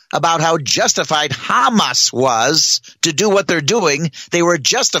talk about how justified Hamas was to do what they're doing. They were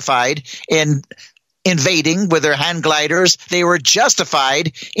justified in invading with their hand gliders. They were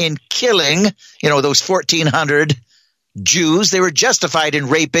justified in killing, those 1,400 Jews. They were justified in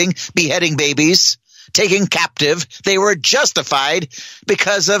raping, beheading babies, taking captive. They were justified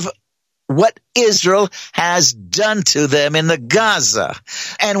because of what Israel has done to them in the Gaza.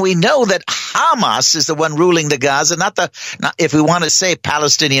 And we know that Hamas is the one ruling the Gaza, not if we want to say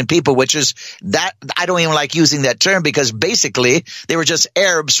Palestinian people, which is that, I don't even like using that term, because basically they were just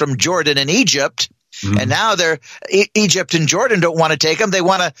Arabs from Jordan and Egypt. Mm-hmm. And now Egypt and Jordan don't want to take them. They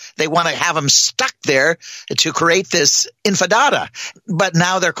want to have them stuck there to create this infadada. But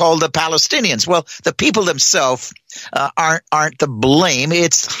now they're called the Palestinians. Well, the people themselves aren't the blame.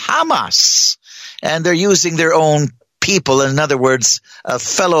 It's Hamas, and they're using their own people. In other words,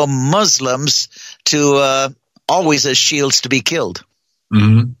 fellow Muslims to always as shields to be killed.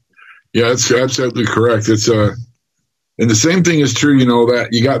 Mm-hmm. Yeah, that's absolutely correct. It's and the same thing is true. That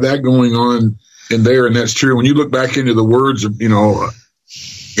you got that going on in there, and that's true. When you look back into the words of,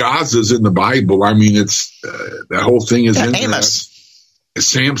 Gaza's in the Bible. I mean, it's that whole thing is in Amos.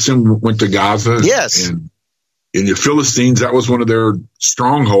 Samson went to Gaza. Yes. And in the Philistines, that was one of their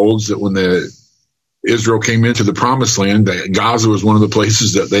strongholds, that when Israel came into the promised land, Gaza was one of the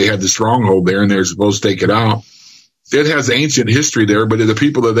places that they had the stronghold there, and they're supposed to take it out. It has ancient history there, but the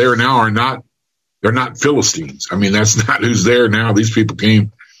people that are there now they're not Philistines. I mean, that's not who's there now. These people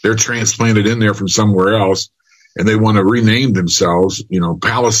they're transplanted in there from somewhere else, and they want to rename themselves.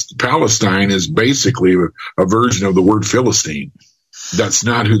 Palestine is basically a version of the word Philistine. That's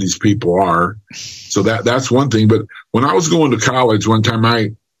not who these people are. So that's one thing. But when I was going to college one time,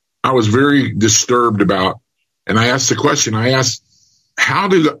 I was very disturbed about, and I asked the question, how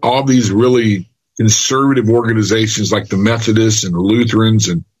did all these really conservative organizations like the Methodists and the Lutherans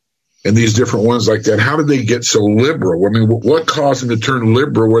and these different ones like that, how did they get so liberal? I mean, what caused them to turn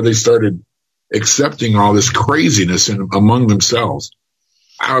liberal where they started accepting all this craziness among themselves?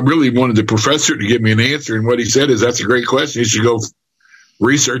 I really wanted the professor to give me an answer, and what he said is, that's a great question. You should go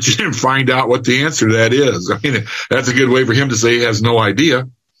research it and find out what the answer to that is. I mean, that's a good way for him to say he has no idea.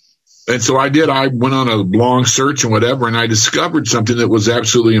 And so I did. I went on a long search and whatever, and I discovered something that was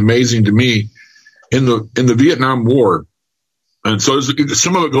absolutely amazing to me in the Vietnam War. And so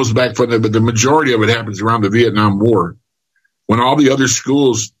some of it goes back further, but the majority of it happens around the Vietnam War, when all the other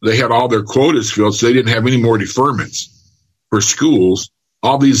schools, they had all their quotas filled, so they didn't have any more deferments for schools.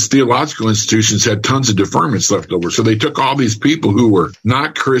 All these theological institutions had tons of deferments left over. So they took all these people who were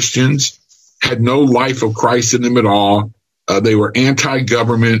not Christians, had no life of Christ in them at all. They were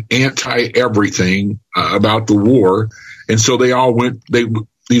anti-government, anti-everything about the war. And so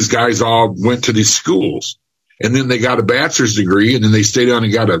these guys all went to these schools. And then they got a bachelor's degree, and then they stayed on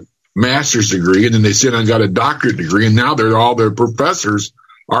and got a master's degree, and then they stayed on and got a doctorate degree, and now all their professors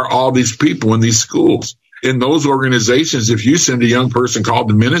are all these people in these schools. In those organizations, if you send a young person called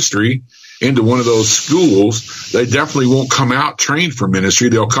to ministry into one of those schools, they definitely won't come out trained for ministry.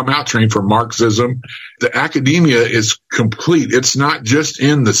 They'll come out trained for Marxism. The academia is complete. It's not just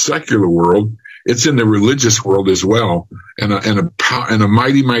in the secular world. It's in the religious world as well, in a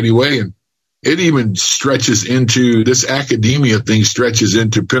mighty, mighty way. And it even stretches into, this academia thing stretches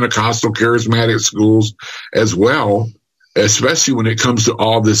into Pentecostal charismatic schools as well, especially when it comes to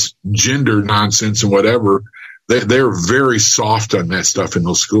all this gender nonsense and whatever. They're very soft on that stuff in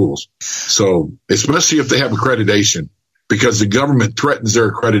those schools. So, especially if they have accreditation, because the government threatens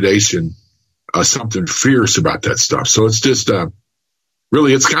their accreditation, something fierce about that stuff. So it's just,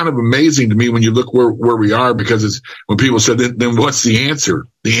 really, it's kind of amazing to me when you look where we are, because it's when people say, then what's the answer?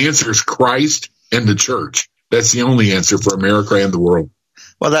 The answer is Christ and the church. That's the only answer for America and the world.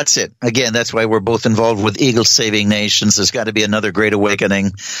 Well, that's it. Again, that's why we're both involved with Eagle Saving Nations. There's got to be another great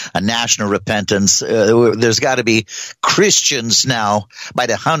awakening, a national repentance. There's got to be Christians now by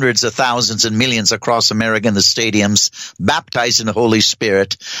the hundreds of thousands and millions across America in the stadiums, baptized in the Holy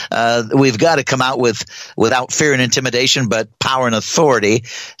Spirit. We've got to come out without fear and intimidation, but power and authority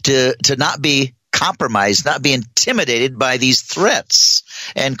to not be compromised, not be intimidated by these threats.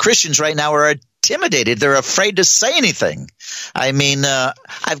 And Christians right now are intimidated. They're afraid to say anything. I mean,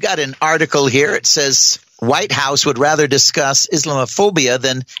 I've got an article here. It says White House would rather discuss Islamophobia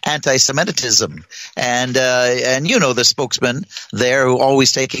than anti-Semitism. And the spokesman there who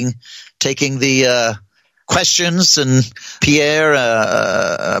always taking the questions, and Pierre,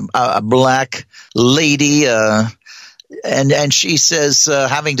 a black lady, and she says,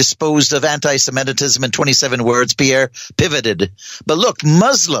 having disposed of anti-Semitism in 27 words, Pierre pivoted. But look,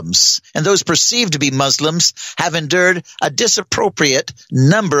 Muslims and those perceived to be Muslims have endured a disappropriate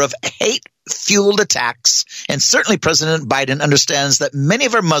number of hate-fueled attacks. And certainly President Biden understands that many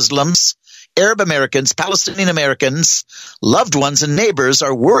of our Muslims Arab Americans, Palestinian Americans, loved ones and neighbors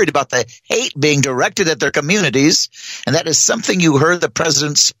are worried about the hate being directed at their communities. And that is something you heard the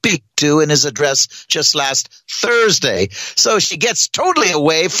president speak to in his address just last Thursday. So she gets totally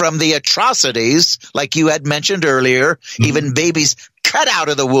away from the atrocities, like you had mentioned earlier, even babies cut out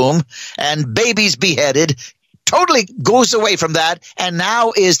of the womb and babies beheaded. Totally goes away from that and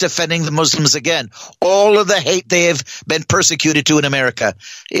now is defending the Muslims again. All of the hate they have been persecuted to in America.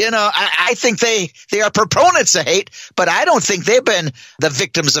 I think they are proponents of hate, but I don't think they've been the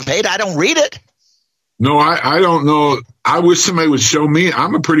victims of hate. I don't read it. No, I don't know. I wish somebody would show me.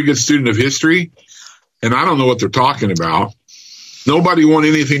 I'm a pretty good student of history, and I don't know what they're talking about. Nobody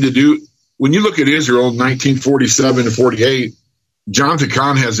wanted anything to do. When you look at Israel, 1947 to 48, Jonathan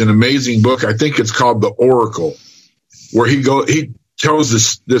Cahn has an amazing book. I think it's called The Oracle, where he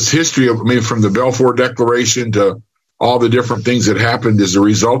tells this history of, from the Balfour Declaration to all the different things that happened as a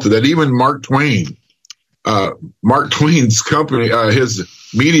result of that. Even Mark Twain's company, his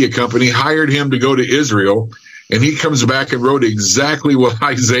media company, hired him to go to Israel, and he comes back and wrote exactly what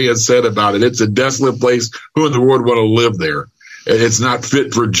Isaiah said about it. It's a desolate place. Who in the world want to live there? It's not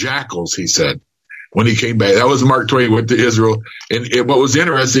fit for jackals, he said. When he came back, that was Mark Twain, went to Israel. And what was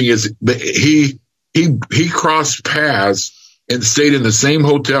interesting is that he crossed paths and stayed in the same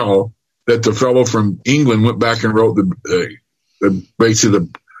hotel that the fellow from England went back and wrote the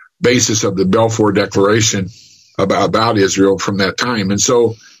basis of the Balfour Declaration about Israel from that time. And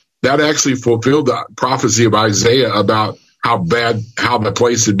so that actually fulfilled the prophecy of Isaiah about how the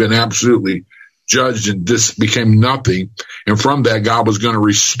place had been absolutely judged and this became nothing. And from that, God was going to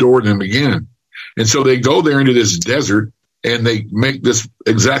restore them again. And so they go there into this desert and they make this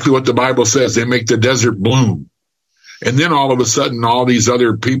exactly what the Bible says. They make the desert bloom. And then all of a sudden, all these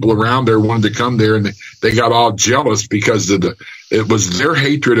other people around there wanted to come there, and they got all jealous because it was their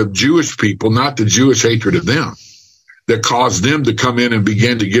hatred of Jewish people, not the Jewish hatred of them, that caused them to come in and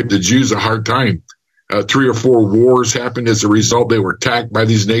begin to give the Jews a hard time. 3 or 4 wars happened as a result. They were attacked by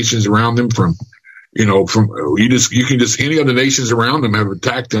these nations around them any of the nations around them have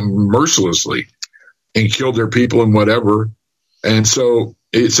attacked them mercilessly and killed their people and whatever. And so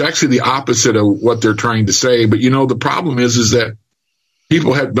it's actually the opposite of what they're trying to say. But, the problem is that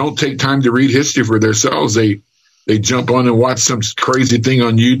people don't take time to read history for themselves. They jump on and watch some crazy thing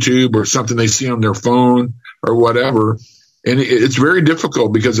on YouTube or something they see on their phone or whatever. And it's very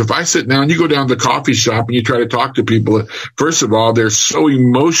difficult because if I sit down, you go down to the coffee shop and you try to talk to people, first of all, they're so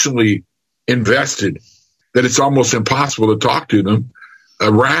emotionally invested that it's almost impossible to talk to them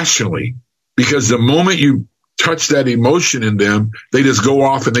rationally, because the moment you touch that emotion in them, they just go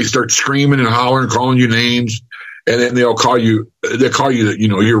off and they start screaming and hollering, calling you names, and then they'll call you,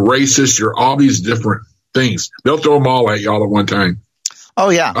 you're racist, you're all these different things. They'll throw them all at you all at one time. Oh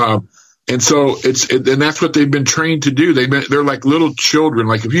yeah. And so and that's what they've been trained to do. They're like little children.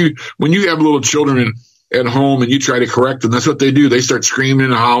 Like when you have little children at home and you try to correct them, that's what they do. They start screaming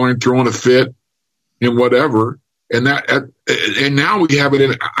and hollering, throwing a fit and whatever. And now we have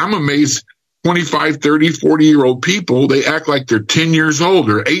it I'm amazed. 25, 30, 40-year-old people, they act like they're 10 years old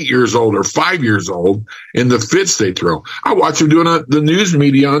or 8 years old or 5 years old in the fits they throw. I watch them doing the news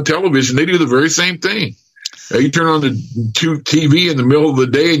media on television. They do the very same thing. You turn on the TV in the middle of the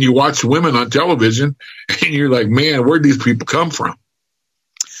day and you watch women on television and you're like, man, where'd these people come from?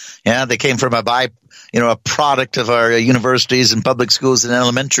 Yeah, they came from a product of our universities and public schools and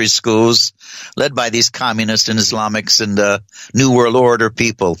elementary schools led by these communists and Islamics and New World Order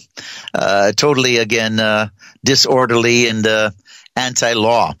people. Totally, again, disorderly and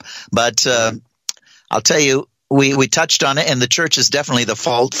anti-law. But I'll tell you, we touched on it, and the church is definitely the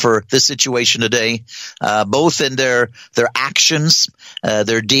fault for this situation today, both in their actions,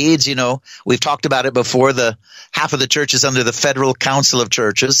 their deeds. We've talked about it before. Half of the church is under the Federal Council of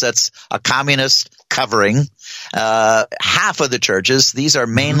Churches. That's a communist covering. Half of the churches, these are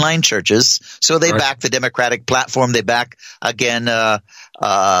mainline churches, so they back the Democratic platform. They back, again,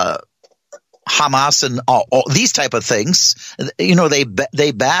 Hamas and all these type of things.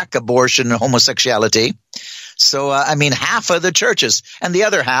 They back abortion and homosexuality. So, half of the churches, and the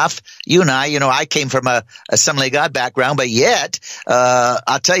other half, you and I came from a Assembly of God background, but yet,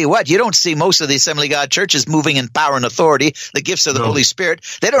 I'll tell you what, you don't see most of the Assembly of God churches moving in power and authority, the gifts of the Holy Spirit.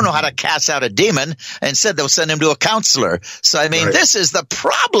 They don't know how to cast out a demon. Instead, they'll send him to a counselor. So, This is the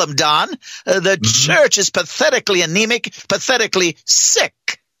problem, Don. The church is pathetically anemic, pathetically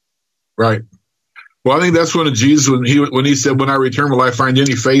sick. Right. Well, I think that's one of Jesus, when he said, when I return, will I find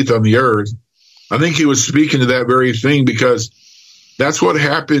any faith on the earth? I think he was speaking to that very thing, because that's what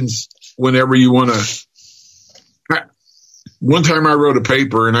happens whenever you want to. one time I wrote a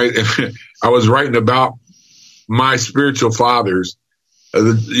paper, and I was writing about my spiritual fathers.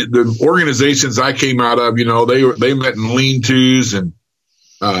 The organizations I came out of, they met in lean-tos and,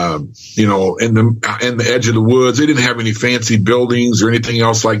 in the edge of the woods. They didn't have any fancy buildings or anything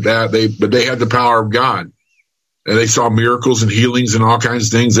else like that. But they had the power of God, and they saw miracles and healings and all kinds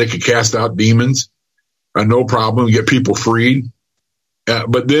of things. They could cast out demons, no problem, get people freed.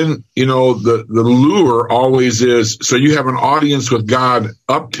 But then, the lure always is, so you have an audience with God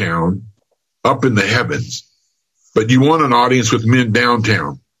uptown, up in the heavens, but you want an audience with men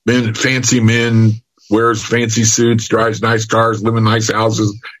downtown, fancy men, wears fancy suits, drives nice cars, live in nice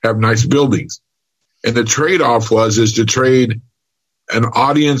houses, have nice buildings. And the trade-off is to trade an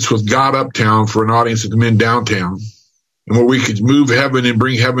audience with God uptown for an audience with men downtown. And where we could move heaven and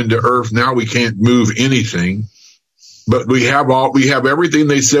bring heaven to earth, now we can't move anything. But we have everything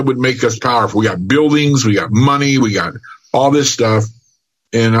they said would make us powerful. We got buildings, we got money, we got all this stuff.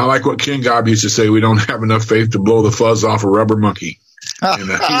 And I like what Ken Gobb used to say, we don't have enough faith to blow the fuzz off a rubber monkey.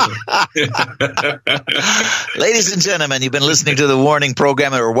 Ladies and gentlemen, you've been listening to the Warning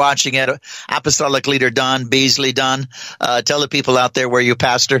Program or watching it. Apostolic Leader Don Beasley. Don, tell the people out there where you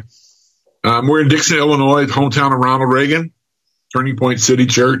pastor. We're in Dixon, Illinois, hometown of Ronald Reagan, Turning Point City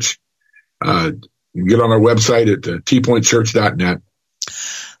Church. You can get on our website at tpointchurch.net.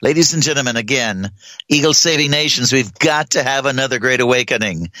 Ladies and gentlemen, again, Eagle Saving Nations, we've got to have another great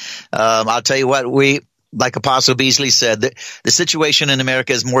awakening. I'll tell you what, like Apostle Beasley said, the situation in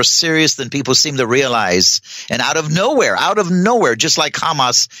America is more serious than people seem to realize. And out of nowhere, just like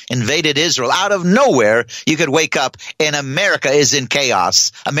Hamas invaded Israel, out of nowhere, you could wake up and America is in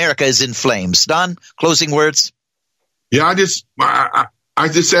chaos. America is in flames. Don, closing words? Yeah, I just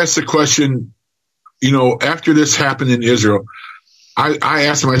asked the question, after this happened in Israel, I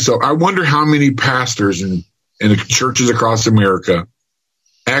asked myself, I wonder how many pastors in churches across America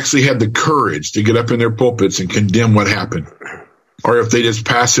actually had the courage to get up in their pulpits and condemn what happened, or if they just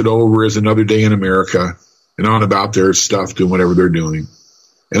pass it over as another day in America and on about their stuff, doing whatever they're doing.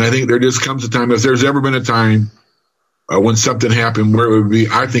 And I think there just comes a time, if there's ever been a time when something happened where it would be,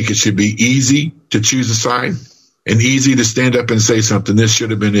 I think it should be easy to choose a side and easy to stand up and say something. This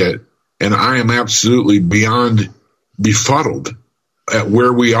should have been it. And I am absolutely beyond befuddled at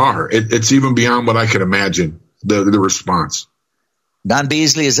where we are. It's even beyond what I could imagine, the response. Don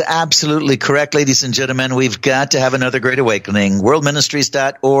Beasley is absolutely correct, ladies and gentlemen. We've got to have another great awakening.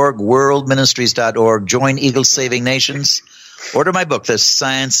 Worldministries.org. Join Eagle Saving Nations. Order my book, The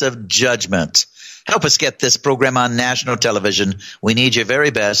Science of Judgment. Help us get this program on national television. We need your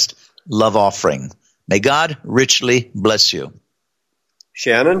very best love offering. May God richly bless you.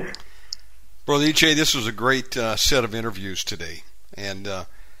 Shannon? Brother E.J., this was a great set of interviews today. And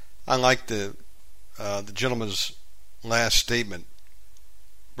I like the gentleman's last statement,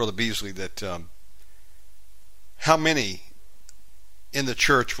 Brother Beasley, that how many in the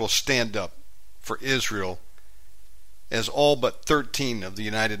church will stand up for Israel as all but 13 of the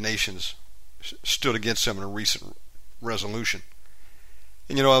United Nations stood against them in a recent resolution.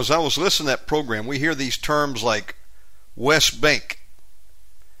 And as I was listening to that program, we hear these terms like West Bank.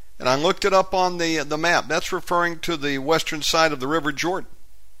 And I looked it up on the map. That's referring to the western side of the River Jordan.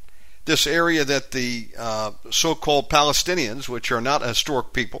 This area that the so-called Palestinians, which are not a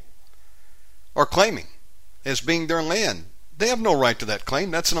historic people, are claiming as being their land. They have no right to that claim.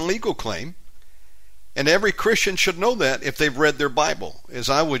 That's an illegal claim. And every Christian should know that if they've read their Bible.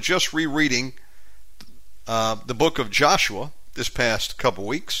 As I was just rereading the book of Joshua this past couple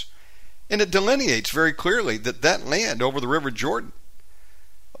weeks, and it delineates very clearly that land over the River Jordan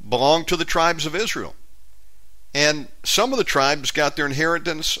belonged to the tribes of Israel. And some of the tribes got their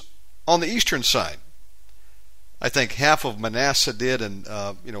inheritance on the eastern side. I think half of Manasseh did, and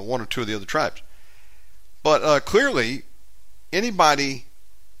one or two of the other tribes. But clearly, anybody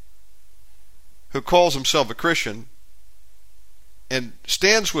who calls himself a Christian and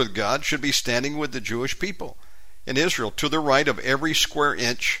stands with God should be standing with the Jewish people in Israel to the right of every square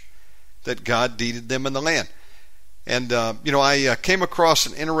inch that God deeded them in the land. And, I came across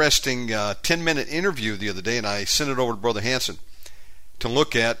an interesting 10-minute interview the other day, and I sent it over to Brother Hansen to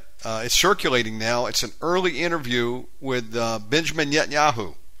look at. It's circulating now. It's an early interview with Benjamin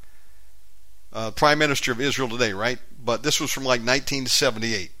Netanyahu, Prime Minister of Israel today, right? But this was from like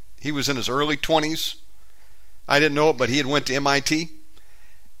 1978. He was in his early 20s. I didn't know it, but he had went to MIT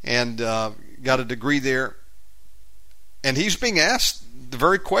and got a degree there. And he's being asked the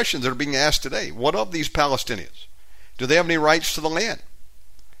very questions that are being asked today. What of these Palestinians? Do they have any rights to the land?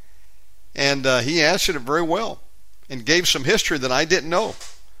 And he answered it very well and gave some history that I didn't know,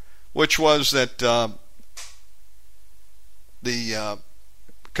 which was that the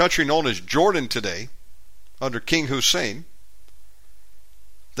country known as Jordan today, under King Hussein,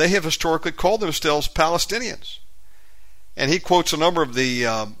 they have historically called themselves Palestinians. And he quotes a number of the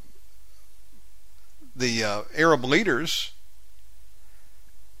Arab leaders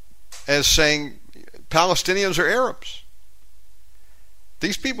as saying Palestinians are Arabs.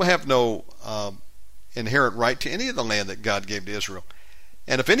 These people have no inherent right to any of the land that God gave to Israel.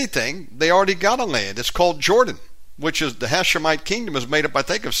 And if anything, they already got a land. It's called Jordan, which is the Hashemite kingdom is made up, I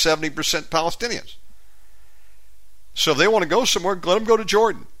think, of 70% Palestinians. So if they want to go somewhere, let them go to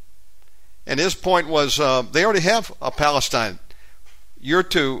Jordan. And his point was they already have a Palestine. You're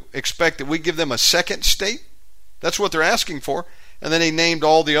to expect that we give them a second state? That's what they're asking for. And then he named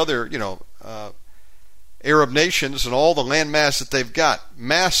all the other, Arab nations and all the land mass that they've got.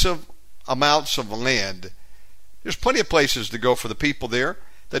 Massive amounts of land. There's plenty of places to go for the people there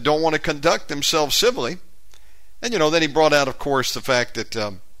that don't want to conduct themselves civilly. And, then he brought out, of course, the fact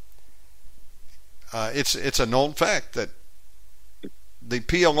that it's a known fact that the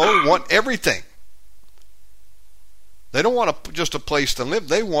PLO want everything. They don't want just a place to live.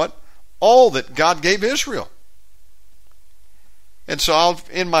 They want all that God gave Israel. And so I'll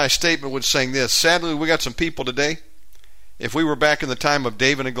end my statement with saying this. Sadly, we got some people today. If we were back in the time of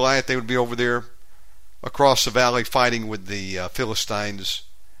David and Goliath, they would be over there across the valley fighting with the Philistines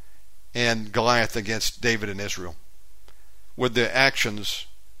and Goliath against David and Israel with the actions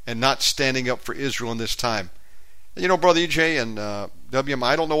and not standing up for Israel in this time. And Brother E.J. and WM,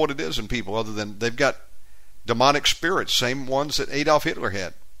 I don't know what it is in people other than they've got demonic spirits, same ones that Adolf Hitler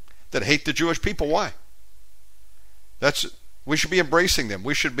had, that hate the Jewish people. Why? We should be embracing them.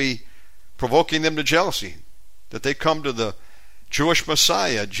 We should be provoking them to jealousy, that they come to the Jewish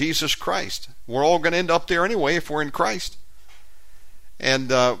Messiah, Jesus Christ. We're all going to end up there anyway if we're in Christ.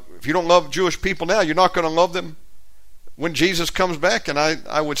 And if you don't love Jewish people now, you're not going to love them when Jesus comes back. And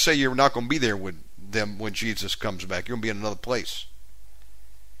I would say you're not going to be there with them when Jesus comes back. You're going to be in another place.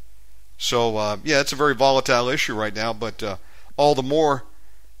 So, it's a very volatile issue right now, but all the more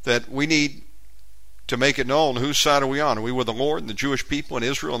that we need to make it known, whose side are we on? Are we with the Lord and the Jewish people and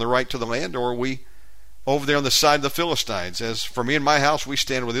Israel and the right to the land, or are we over there on the side of the Philistines? As for me and my house, we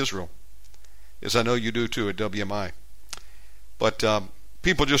stand with Israel, as I know you do too at WMI. But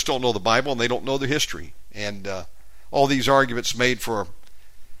people just don't know the Bible and they don't know the history. And all these arguments made for,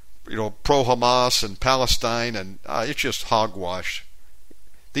 pro-Hamas and Palestine, and it's just hogwash.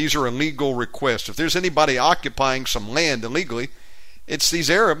 These are illegal requests. If there's anybody occupying some land illegally, it's these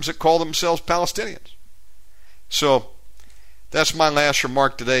Arabs that call themselves Palestinians. So that's my last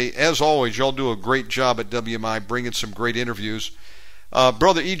remark today. As always, y'all do a great job at WMI bringing some great interviews.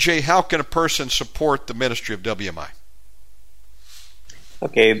 Brother EJ, how can a person support the ministry of WMI?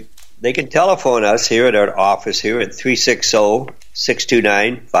 Okay, they can telephone us here at our office here at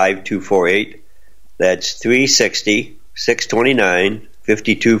 360-629-5248. That's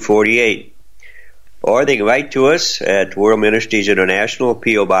 360-629-5248. Or they can write to us at World Ministries International,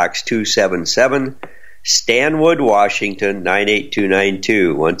 P.O. Box 277, Stanwood, Washington,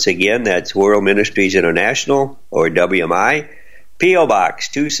 98292. Once again, that's World Ministries International, or WMI, P.O. Box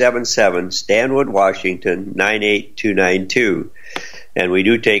 277, Stanwood, Washington, 98292. And we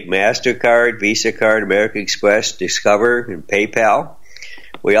do take MasterCard, Visa Card, American Express, Discover, and PayPal.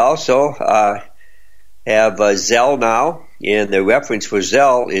 We also have Zelle now, and the reference for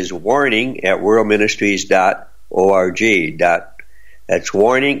Zelle is warning@worldministries.org. That's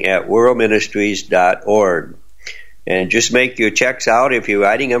warning@worldministries.org. And just make your checks out if you're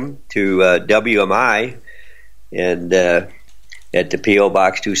writing them to WMI and at the P.O.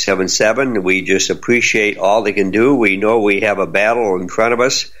 Box 277. We just appreciate all they can do. We know we have a battle in front of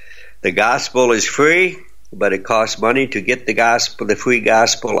us. The gospel is free, but it costs money to get the free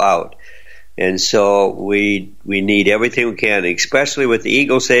gospel out. And so we need everything we can, especially with the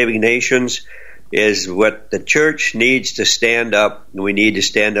Eagle Saving Nations, is what the church needs to stand up. We need to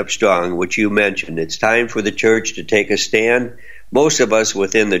stand up strong, which you mentioned. It's time for the church to take a stand. Most of us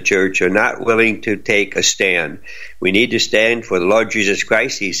within the church are not willing to take a stand. We need to stand for the Lord Jesus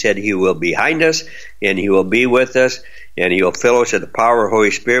Christ. He said He will be behind us, and He will be with us, and He will fill us with the power of the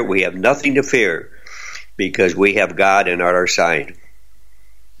Holy Spirit. We have nothing to fear because we have God on our side.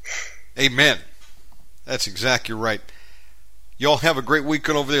 Amen. That's exactly right. Y'all have a great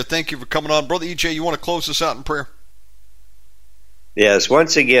weekend over there. Thank you for coming on. Brother EJ, you want to close us out in prayer? Yes,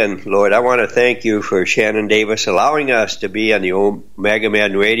 once again, Lord, I want to thank you for Shannon Davis allowing us to be on the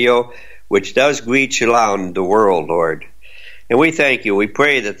Omegaman radio, which does reach around the world, Lord. And we thank you. We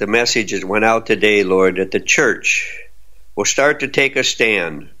pray that the messages went out today, Lord, that the church will start to take a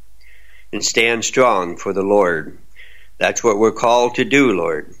stand and stand strong for the Lord. That's what we're called to do,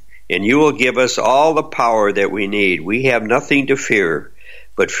 Lord. And you will give us all the power that we need. We have nothing to fear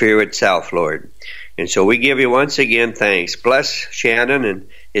but fear itself, Lord. And so we give you once again thanks. Bless Shannon and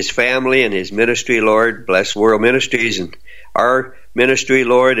his family and his ministry, Lord. Bless World Ministries and our ministry,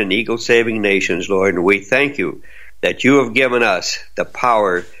 Lord, and Eagle Saving Nations, Lord. And we thank you that you have given us the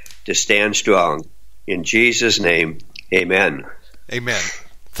power to stand strong. In Jesus' name, amen. Amen.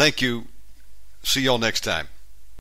 Thank you. See y'all next time.